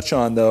wanted to touch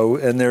on, though,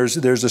 and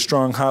there's a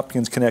strong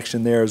Hopkins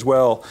connection there as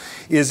well,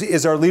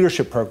 is our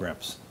leadership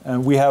programs.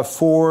 And we have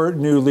 4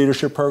 new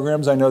leadership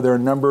programs. I know there are a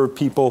number of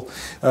people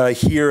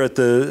here at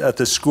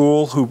the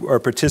school who are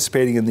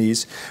participating in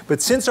these.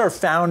 But since our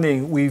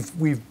founding,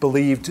 we've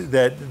believed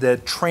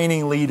that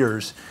training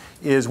leaders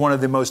is one of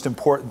the most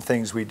important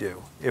things we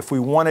do. If we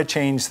want to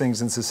change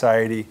things in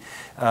society,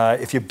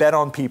 if you bet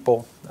on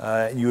people,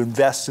 you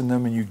invest in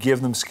them and you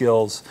give them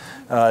skills,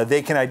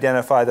 they can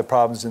identify the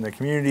problems in their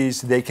communities,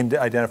 they can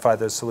identify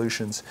those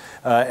solutions,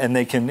 and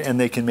they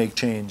can make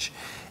change.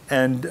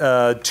 And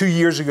 2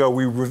 years ago,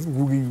 we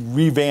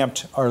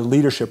revamped our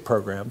leadership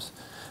programs.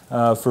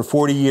 For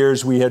 40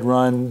 years, we had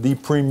run the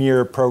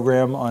premier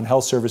program on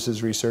health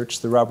services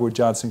research, the Robert Wood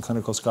Johnson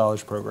Clinical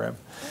Scholars Program.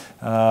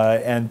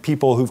 And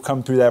people who've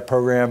come through that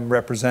program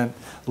represent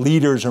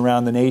leaders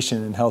around the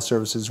nation in health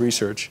services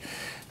research.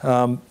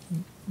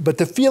 But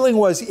the feeling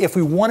was, if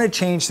we want to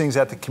change things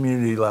at the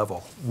community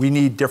level, we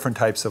need different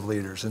types of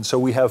leaders. And so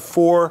we have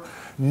 4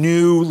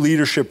 new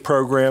leadership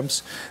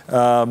programs.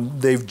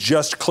 They've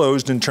just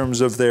closed in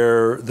terms of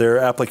their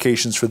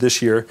applications for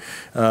this year,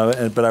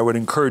 but I would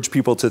encourage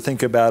people to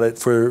think about it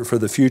for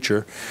the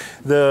future.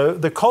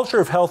 The Culture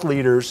of Health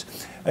Leaders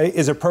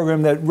is a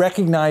program that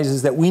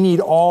recognizes that we need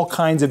all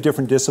kinds of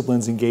different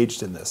disciplines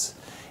engaged in this.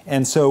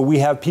 And so we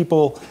have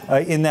people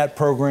in that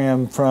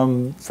program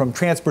from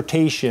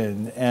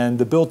transportation and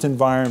the built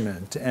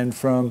environment, and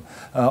from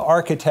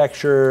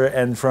architecture,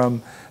 and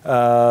from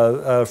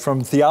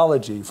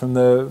theology, from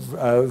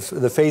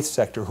the faith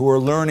sector, who are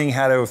learning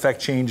how to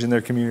affect change in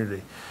their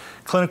community.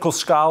 Clinical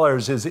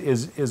Scholars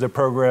is a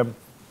program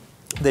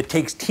that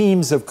takes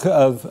teams of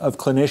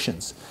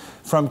clinicians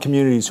from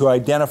communities who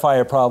identify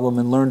a problem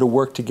and learn to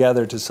work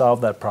together to solve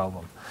that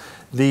problem.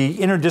 The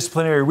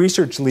Interdisciplinary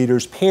Research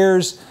Leaders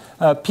pairs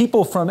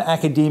people from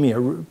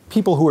academia,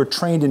 people who are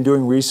trained in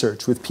doing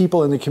research, with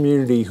people in the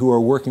community who are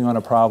working on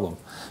a problem,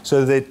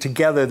 so that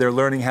together they're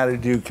learning how to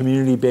do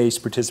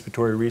community-based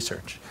participatory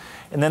research.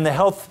 And then the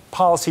Health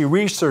Policy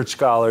Research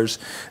Scholars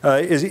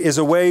is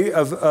a way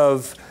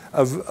of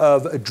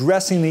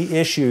addressing the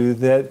issue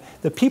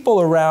that the people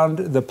around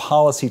the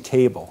policy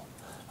table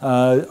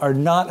are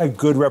not a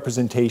good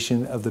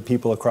representation of the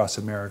people across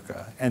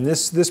America. And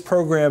this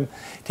program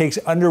takes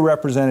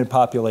underrepresented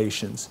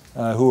populations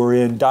who are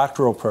in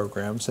doctoral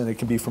programs, and it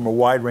can be from a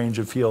wide range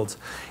of fields,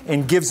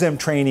 and gives them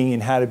training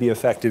in how to be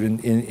effective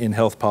in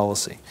health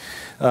policy.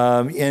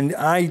 And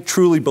I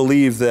truly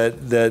believe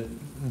that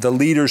the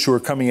leaders who are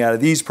coming out of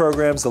these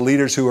programs, the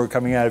leaders who are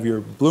coming out of your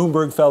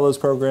Bloomberg Fellows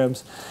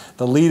programs,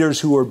 the leaders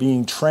who are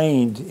being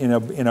trained in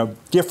a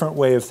different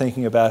way of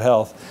thinking about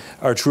health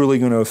are truly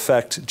going to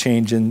affect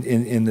change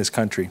in this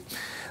country.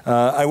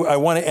 I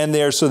want to end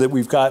there so that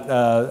we've got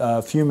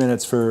a few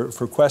minutes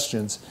for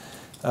questions.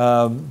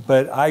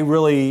 But I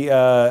really,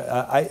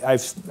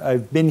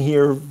 I've been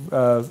here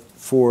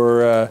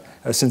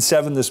since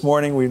 7 this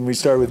morning when we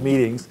started with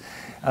meetings.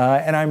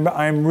 And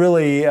I'm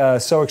really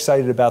so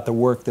excited about the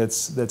work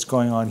that's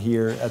going on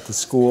here at the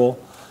school.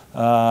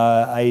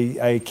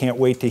 I can't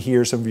wait to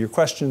hear some of your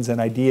questions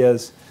and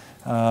ideas,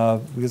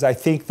 because I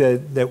think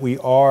that we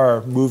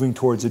are moving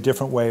towards a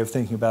different way of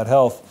thinking about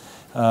health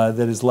that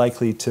is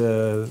likely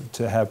to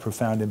have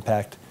profound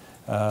impact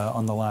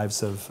on the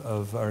lives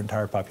of our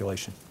entire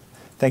population.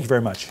 Thank you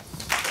very much.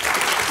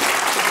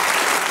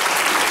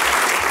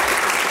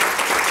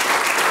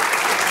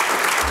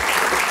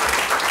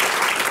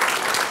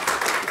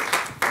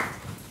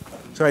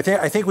 So I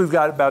think we've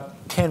got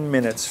about 10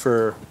 minutes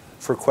for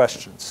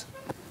questions.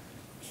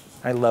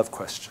 I love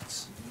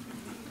questions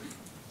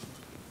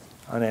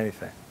on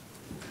anything.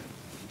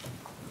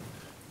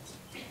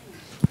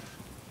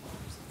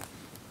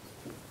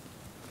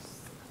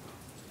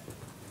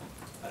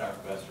 Dr.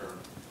 Besser,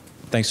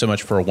 thanks so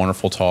much for a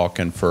wonderful talk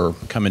and for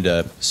coming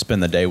to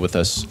spend the day with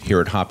us here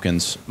at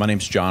Hopkins. My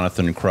name's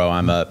Jonathan Crow.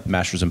 I'm a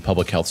Master's in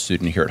Public Health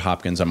student here at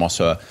Hopkins. I'm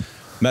also a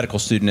medical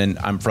student, and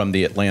I'm from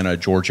the Atlanta,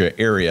 Georgia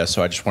area,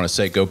 so I just want to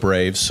say go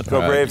Braves.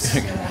 Go Braves.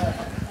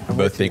 We're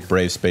both big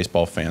Braves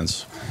baseball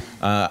fans.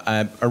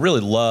 I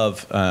really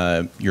love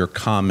your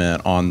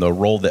comment on the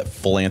role that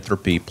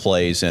philanthropy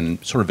plays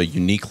in sort of a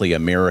uniquely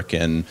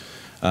American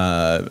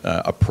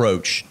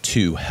approach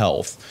to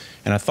health.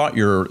 And I thought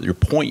your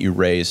point you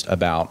raised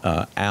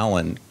about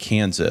Allen,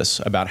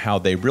 Kansas, about how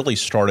they really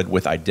started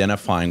with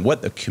identifying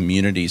what the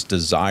community's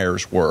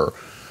desires were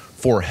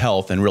for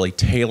health and really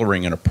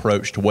tailoring an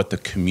approach to what the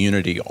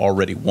community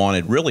already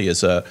wanted really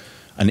is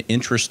an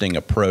interesting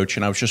approach.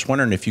 And I was just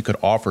wondering if you could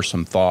offer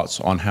some thoughts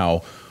on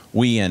how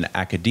we in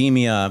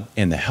academia,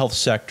 in the health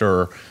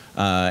sector,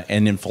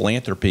 and in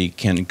philanthropy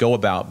can go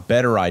about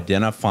better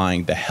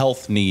identifying the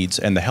health needs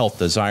and the health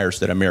desires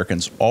that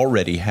Americans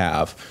already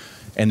have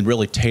and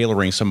really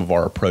tailoring some of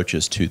our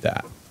approaches to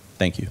that.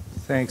 Thank you.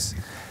 Thanks.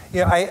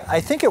 Yeah, I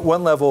think at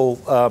one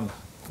level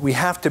we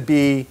have to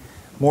be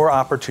more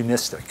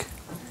opportunistic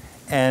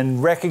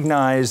and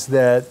recognize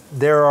that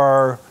there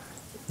are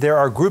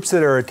groups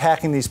that are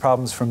attacking these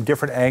problems from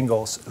different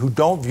angles who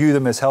don't view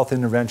them as health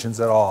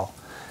interventions at all,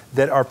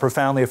 that are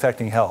profoundly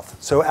affecting health.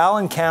 So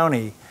Allen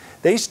County,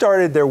 they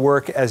started their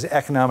work as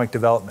economic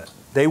development.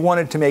 They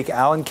wanted to make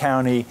Allen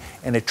County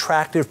an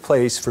attractive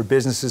place for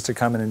businesses to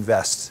come and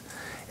invest.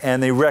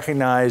 And they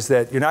recognized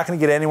that you're not going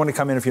to get anyone to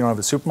come in if you don't have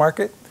a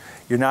supermarket.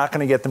 You're not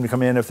going to get them to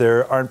come in if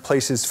there aren't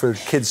places for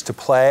kids to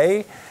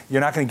play.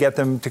 You're not going to get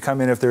them to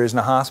come in if there isn't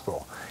a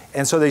hospital.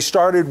 And so they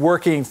started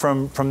working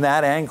from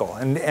that angle.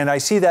 And I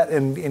see that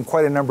in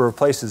quite a number of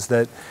places,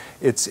 that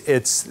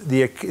it's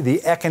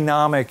the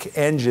economic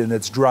engine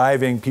that's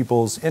driving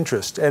people's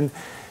interest. And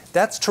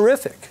that's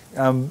terrific.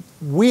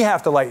 We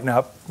have to lighten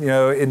up,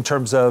 in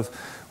terms of,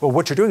 well,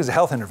 what you're doing is a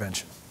health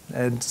intervention.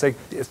 And it's like,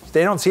 if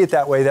they don't see it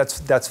that way,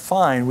 that's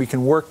fine. We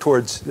can work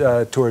towards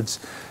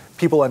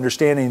people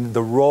understanding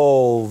the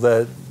role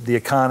that the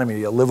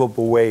economy, a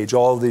livable wage,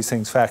 all of these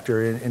things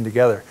factor in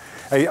together.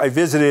 I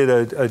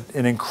visited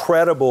an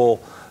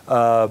incredible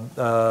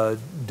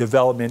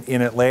development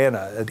in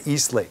Atlanta at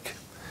Eastlake.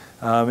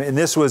 And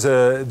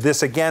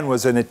this again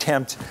was an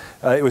attempt,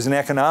 it was an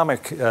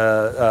economic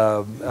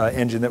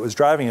engine that was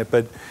driving it,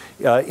 but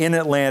in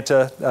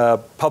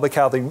Atlanta, public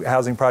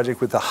housing project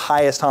with the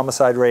highest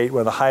homicide rate, one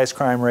of the highest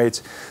crime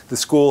rates. The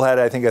school had,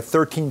 I think, a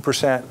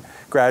 13%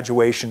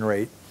 graduation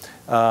rate.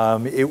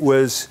 It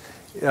was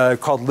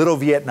called Little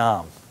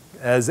Vietnam,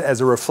 as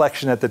a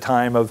reflection at the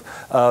time of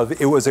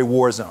it was a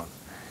war zone.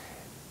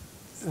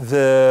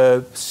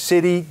 The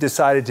city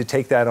decided to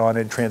take that on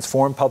and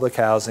transform public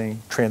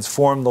housing,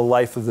 transform the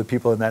life of the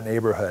people in that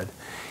neighborhood.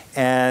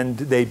 And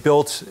they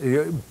built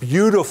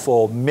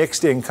beautiful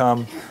mixed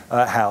income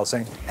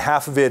housing.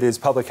 Half of it is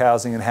public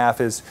housing and half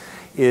is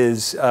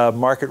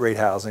market rate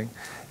housing.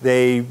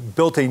 They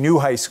built a new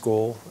high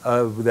school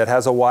that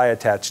has a Y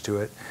attached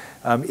to it.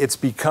 It's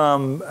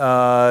become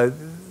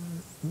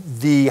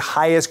the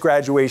highest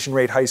graduation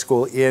rate high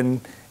school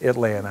in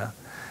Atlanta.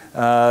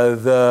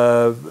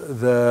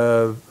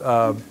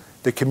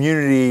 The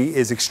community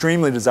is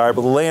extremely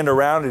desirable. The land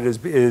around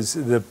it is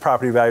the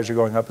property values are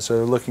going up, so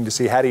they're looking to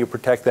see how do you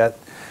protect that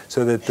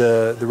so that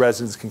the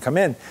residents can come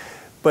in.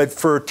 But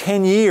for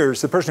 10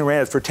 years, the person who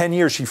ran it, for 10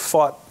 years, she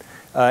fought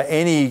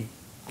any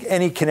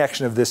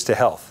connection of this to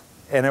health.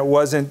 And it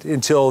wasn't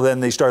until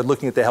then they started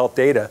looking at the health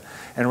data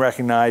and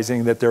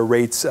recognizing that their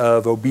rates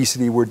of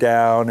obesity were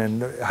down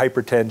and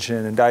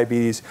hypertension and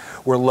diabetes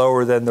were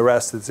lower than the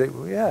rest. That say,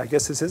 well, yeah, I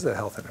guess this is a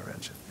health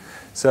intervention.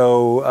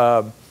 So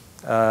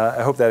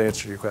I hope that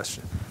answered your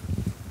question.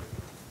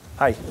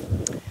 Hi.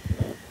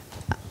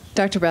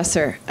 Dr.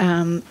 Besser,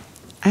 I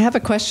have a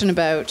question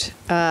about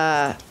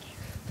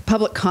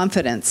public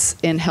confidence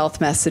in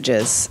health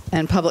messages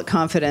and public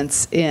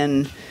confidence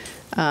in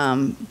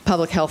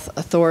public health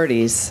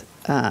authorities,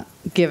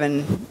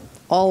 given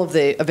all of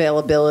the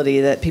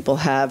availability that people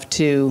have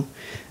to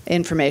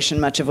information,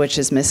 much of which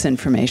is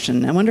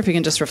misinformation. I wonder if you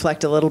can just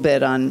reflect a little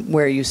bit on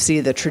where you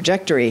see the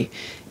trajectory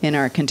in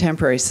our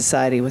contemporary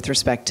society with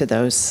respect to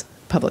those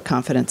public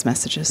confidence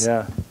messages.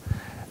 Yeah,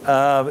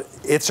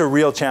 it's a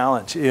real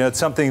challenge. It's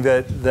something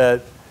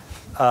that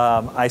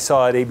I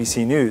saw at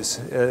ABC News.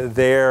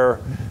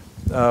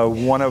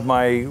 One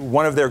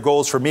of their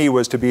goals for me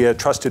was to be a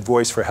trusted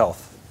voice for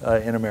health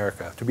in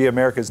America, to be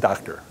America's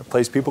doctor, a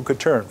place people could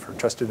turn for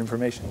trusted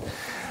information.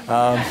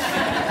 But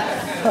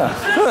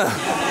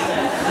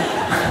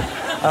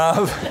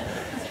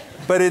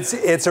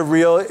it's a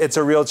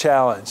real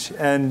challenge,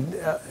 and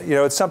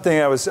it's something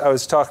I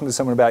was talking to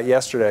someone about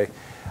yesterday.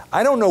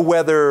 I don't know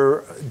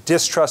whether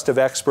distrust of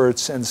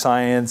experts and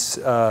science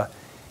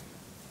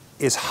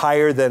is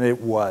higher than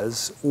it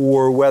was,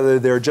 or whether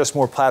there are just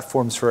more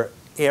platforms for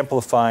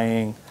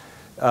amplifying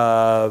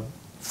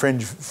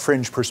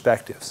fringe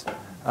perspectives.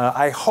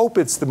 I hope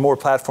it's the more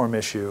platform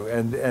issue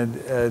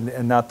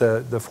and not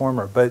the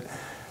former. But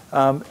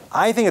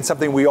I think it's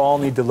something we all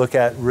need to look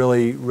at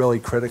really, really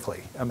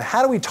critically.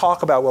 How do we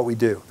talk about what we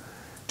do?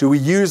 Do we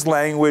use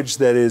language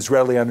that is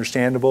readily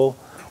understandable,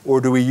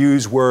 or do we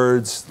use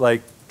words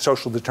like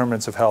social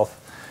determinants of health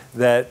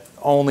that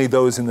only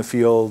those in the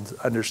field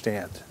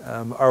understand?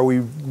 Are we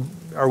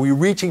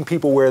reaching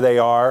people where they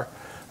are?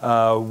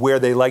 where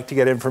they like to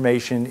get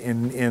information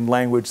in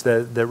language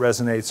that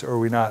resonates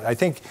or not. I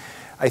think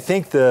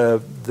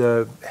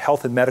the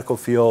health and medical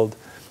field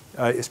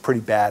is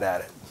pretty bad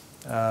at it.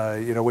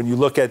 You know, when you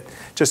look at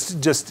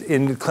just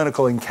in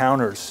clinical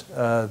encounters,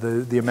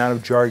 the amount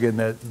of jargon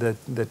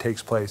that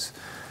takes place.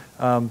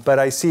 But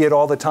I see it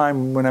all the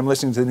time when I'm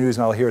listening to the news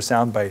and I'll hear a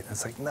soundbite.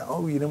 It's like,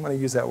 no, you don't want to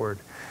use that word.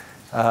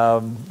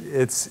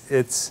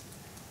 It's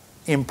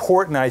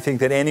important, I think,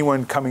 that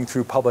anyone coming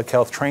through public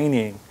health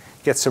training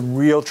gets some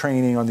real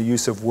training on the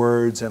use of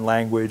words and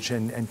language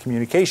and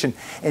communication,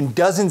 and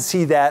doesn't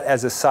see that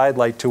as a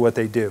sidelight to what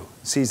they do.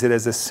 Sees it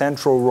as a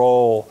central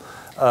role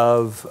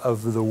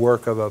of the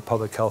work of a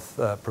public health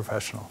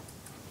professional.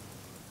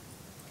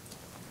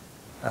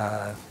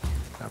 Hi.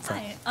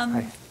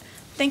 Hi.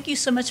 Thank you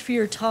so much for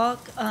your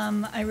talk.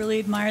 I really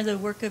admire the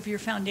work of your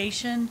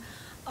foundation.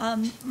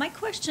 My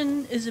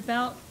question is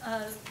about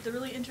the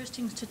really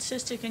interesting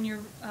statistic in your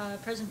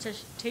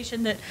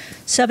presentation that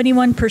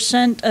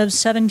 71% of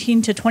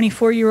 17 to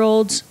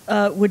 24-year-olds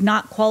would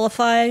not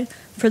qualify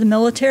for the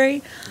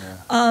military.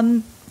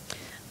 Yeah.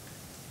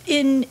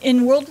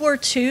 In World War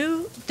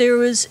II, there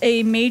was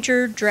a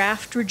major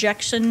draft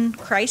rejection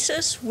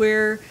crisis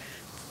where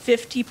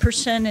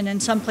 50% and in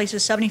some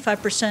places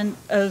 75%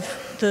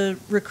 of the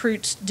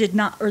recruits did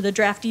not, or the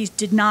draftees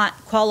did not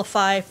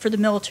qualify for the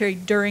military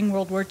during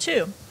World War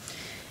II.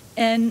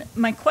 And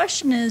my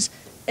question is,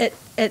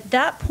 at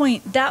that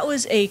point, that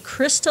was a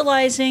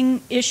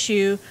crystallizing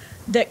issue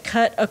that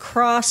cut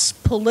across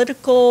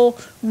political,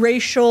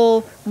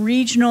 racial,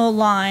 regional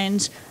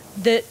lines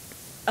that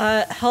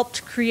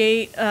helped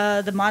create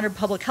the modern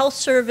public health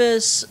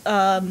service,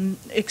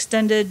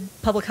 extended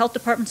public health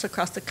departments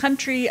across the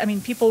country. I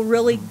mean, people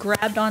really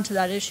grabbed onto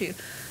that issue.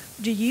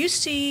 Do you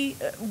see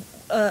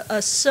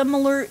a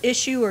similar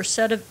issue or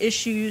set of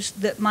issues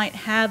that might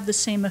have the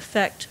same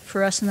effect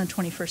for us in the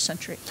 21st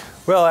century?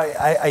 Well,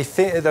 I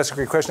think that's a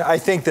great question. I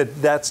think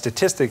that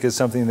statistic is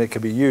something that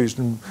could be used,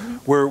 and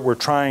we're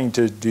trying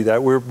to do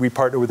that. We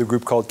partner with a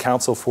group called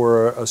Council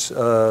for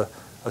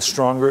a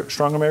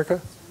Strong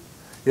America?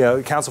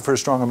 Yeah, Council for a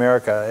Strong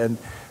America, and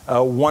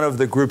one of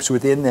the groups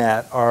within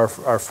that are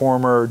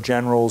former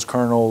generals,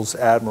 colonels,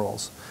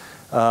 admirals,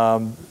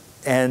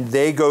 and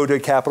they go to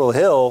Capitol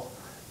Hill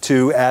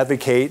to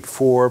advocate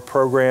for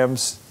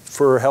programs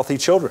for healthy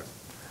children,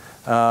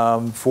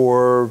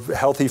 for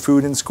healthy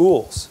food in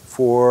schools,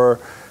 for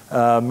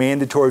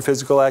mandatory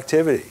physical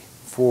activity,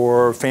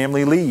 for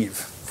family leave,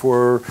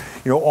 for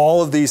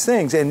all of these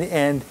things, and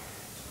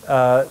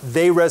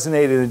they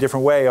resonate in a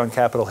different way on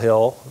Capitol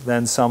Hill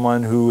than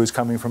someone who is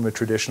coming from a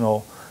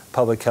traditional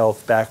public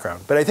health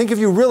background. But I think if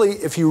you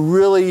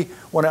really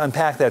want to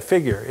unpack that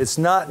figure, it's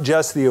not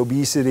just the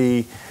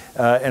obesity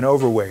and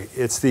overweight,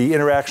 it's the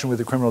interaction with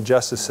the criminal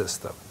justice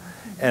system.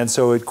 And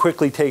so it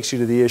quickly takes you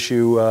to the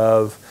issue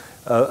of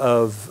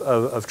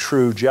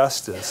true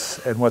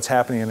justice and what's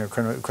happening in the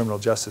criminal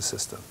justice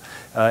system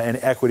and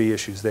equity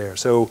issues there.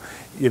 So,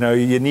 you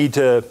need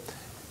to,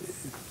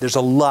 there's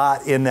a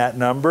lot in that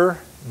number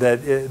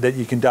that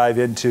you can dive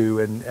into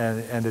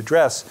and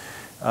address.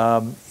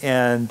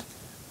 And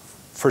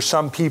for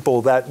some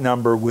people, that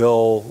number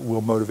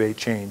will motivate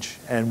change,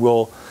 and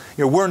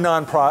we're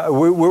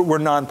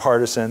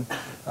nonpartisan.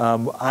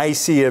 I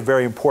see a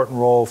very important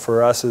role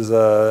for us as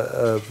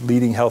a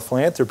leading health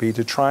philanthropy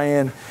to try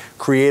and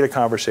create a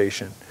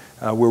conversation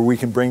where we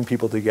can bring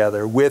people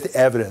together with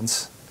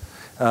evidence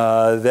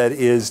that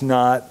is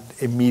not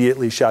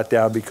immediately shot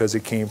down because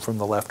it came from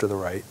the left or the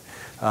right,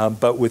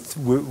 but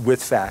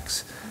with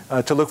facts,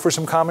 to look for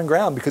some common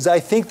ground, because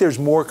I think there's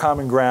more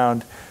common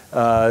ground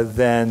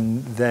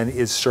than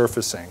is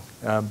surfacing,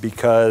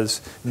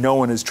 because no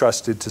one is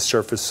trusted to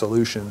surface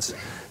solutions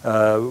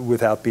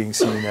without being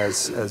seen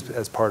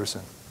as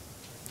partisan.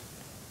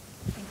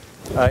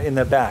 In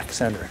the back,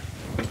 Senator.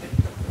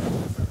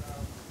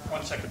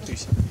 1 second,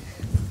 please.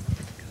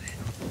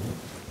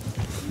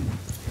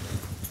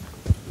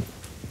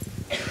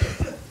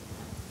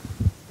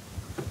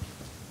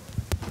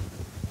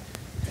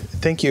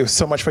 Thank you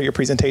so much for your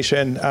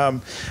presentation.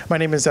 My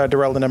name is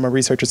Darrell, and I'm a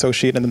research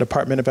associate in the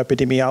Department of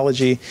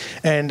Epidemiology.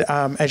 And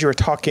as you were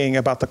talking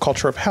about the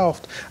culture of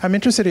health, I'm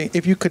interested in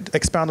if you could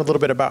expound a little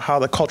bit about how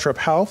the culture of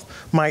health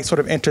might sort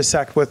of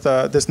intersect with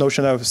this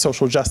notion of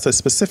social justice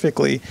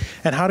specifically,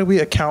 and how do we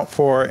account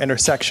for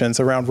intersections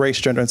around race,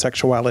 gender, and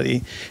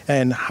sexuality,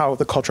 and how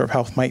the culture of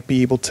health might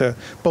be able to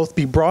both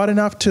be broad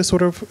enough to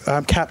sort of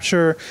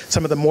capture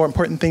some of the more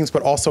important things,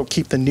 but also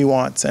keep the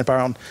nuance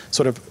around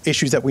sort of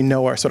issues that we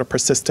know are sort of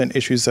persistent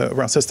issues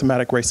around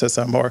systematic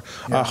racism or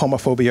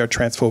homophobia or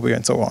transphobia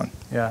and so on.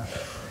 Yeah.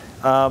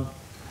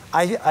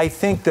 I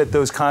think that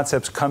those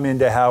concepts come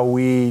into how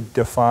we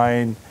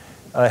define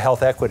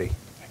health equity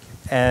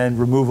and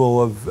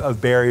removal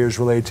of barriers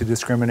related to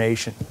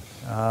discrimination.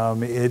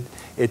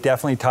 It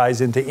definitely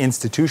ties into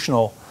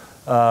institutional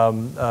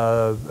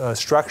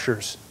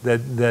structures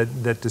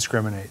that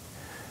discriminate.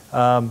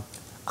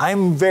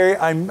 I'm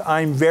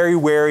very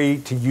wary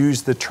to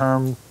use the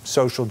term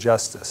social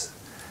justice,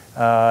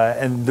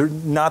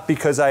 And not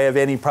because I have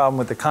any problem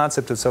with the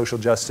concept of social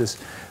justice,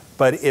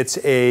 but it's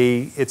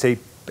a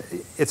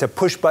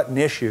push button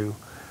issue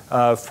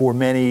for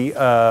many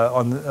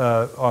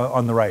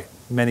on the right,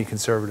 many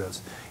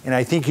conservatives. And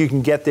I think you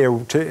can get there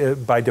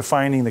by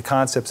defining the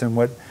concepts and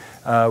what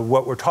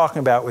we're talking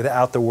about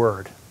without the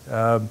word.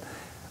 I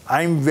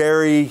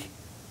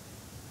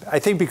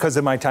think because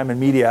of my time in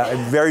media,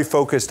 I'm very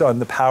focused on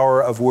the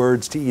power of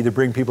words to either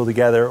bring people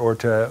together or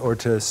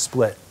to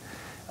split,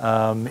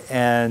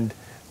 and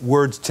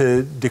words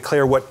to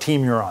declare what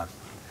team you're on.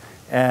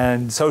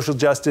 And social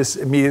justice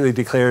immediately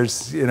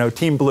declares,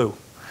 team blue,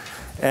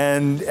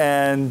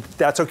 and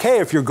that's okay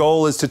if your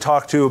goal is to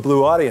talk to a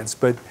blue audience.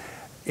 But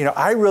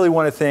I really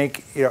want to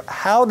think,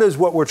 how does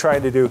what we're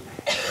trying to do?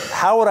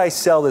 How would I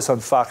sell this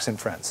on Fox and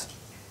Friends?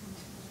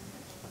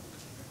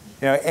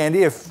 And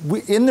if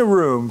in the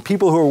room,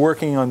 people who are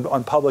working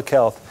on public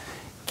health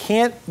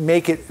can't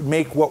make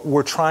what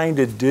we're trying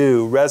to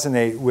do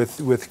resonate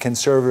with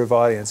conservative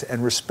audience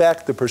and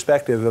respect the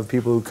perspective of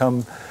people who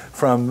come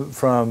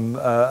from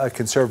a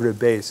conservative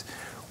base,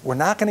 we're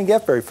not going to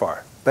get very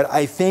far. But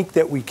I think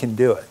that we can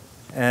do it.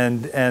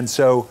 And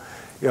so,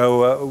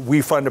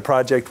 we fund a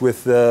project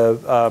with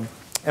the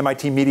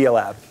MIT Media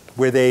Lab,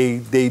 where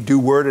they do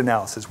word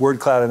analysis, word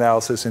cloud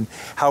analysis, and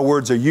how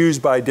words are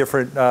used by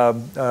different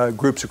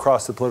groups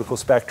across the political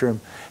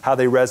spectrum, how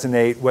they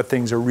resonate, what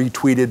things are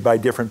retweeted by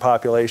different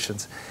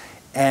populations.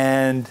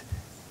 And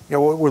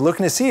what we're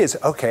looking to see is,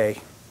 okay,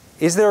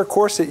 is there a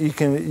course that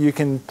you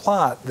can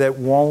plot that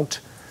won't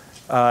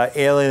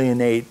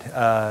alienate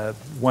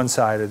one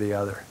side or the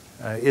other?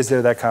 Is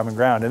there that common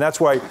ground? And that's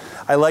why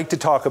I like to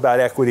talk about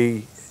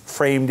equity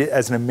framed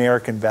as an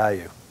American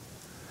value.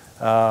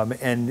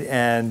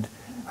 And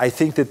I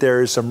think that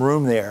there is some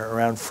room there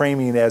around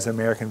framing it as an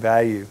American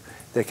value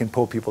that can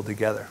pull people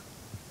together.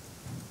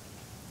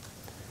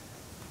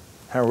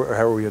 How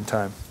are we on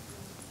time?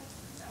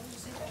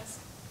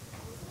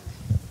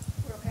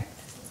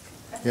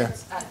 Yeah.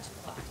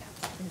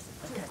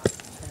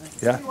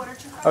 Yeah?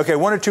 Okay,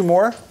 one or two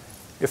more,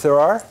 if there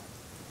are.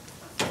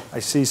 I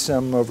see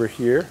some over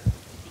here.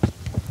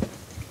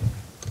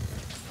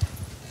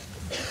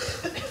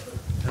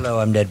 Hello,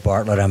 I'm Ned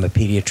Bartlett. I'm a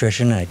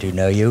pediatrician. I do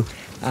know you.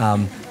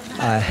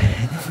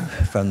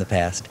 From the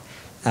past.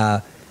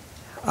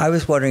 I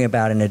was wondering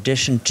about, in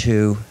addition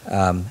to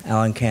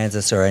Allen,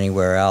 Kansas or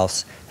anywhere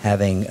else,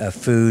 having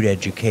food,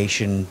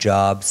 education,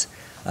 jobs,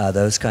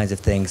 those kinds of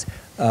things,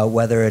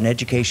 whether an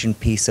education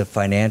piece of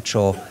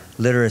financial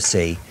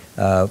literacy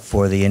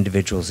for the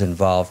individuals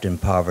involved in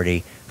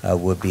poverty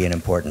would be an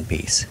important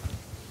piece.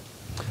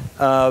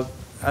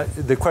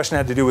 The question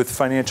had to do with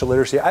financial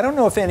literacy. I don't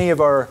know if any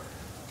of our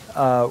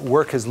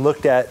work has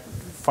looked at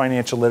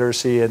financial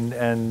literacy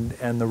and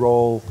the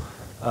role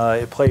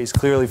it plays.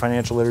 Clearly,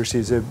 financial literacy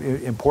is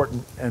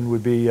important and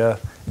would be an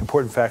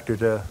important factor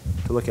to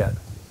look at.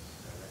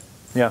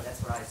 Yeah.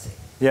 That's what I see.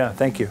 Yeah,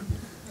 thank you.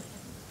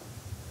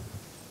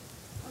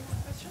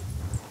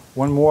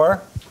 One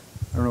more?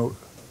 I don't know.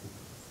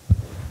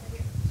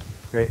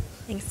 Great.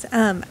 Thanks.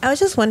 I was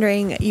just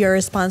wondering your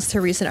response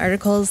to recent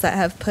articles that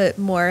have put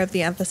more of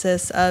the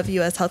emphasis of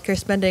U.S. healthcare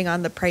spending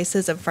on the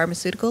prices of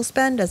pharmaceutical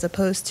spend as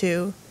opposed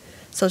to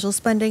social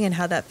spending, and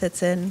how that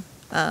fits in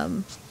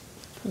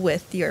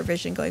with your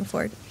vision going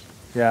forward.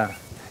 Yeah.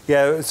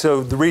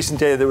 So the recent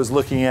data that was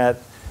looking at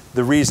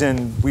the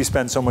reason we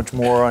spend so much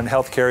more on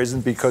healthcare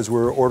isn't because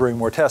we're ordering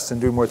more tests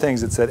and doing more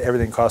things. It's that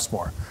everything costs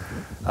more.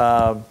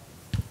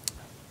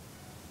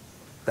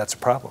 That's a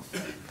problem.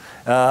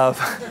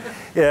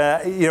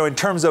 Yeah, in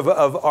terms of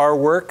our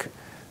work,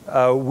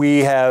 we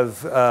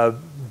have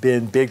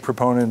been big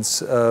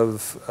proponents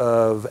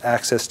of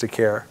access to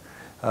care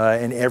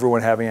and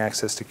everyone having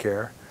access to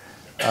care.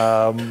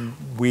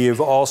 We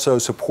have also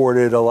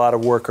supported a lot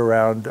of work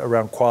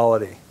around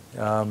quality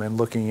and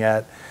looking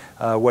at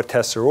what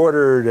tests are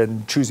ordered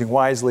and choosing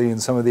wisely,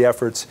 and some of the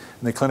efforts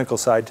in the clinical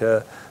side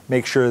to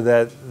make sure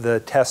that the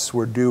tests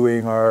we're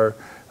doing are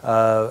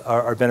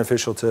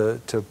beneficial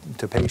to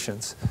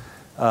patients.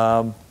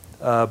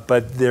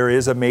 But there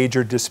is a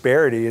major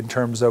disparity in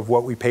terms of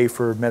what we pay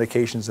for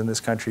medications in this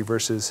country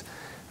versus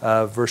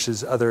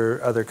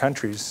other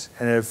countries.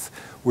 And if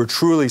we're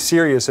truly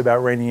serious about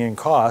reining in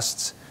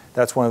costs,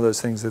 that's one of those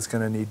things that's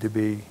going to need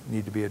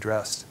to be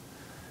addressed.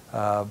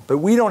 But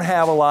we don't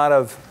have a lot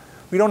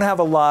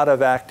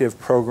of active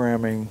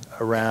programming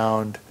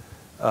around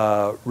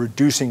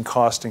reducing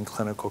cost in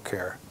clinical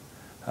care.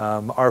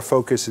 Our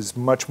focus is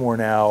much more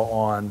now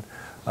on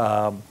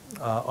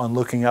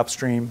looking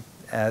upstream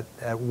at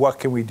what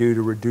can we do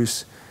to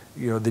reduce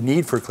the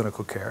need for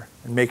clinical care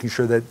and making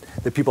sure that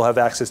people have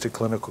access to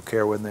clinical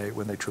care when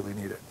they truly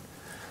need it.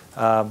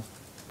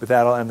 With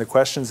that, I'll end the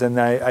questions, and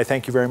I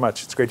thank you very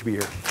much. It's great to be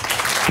here.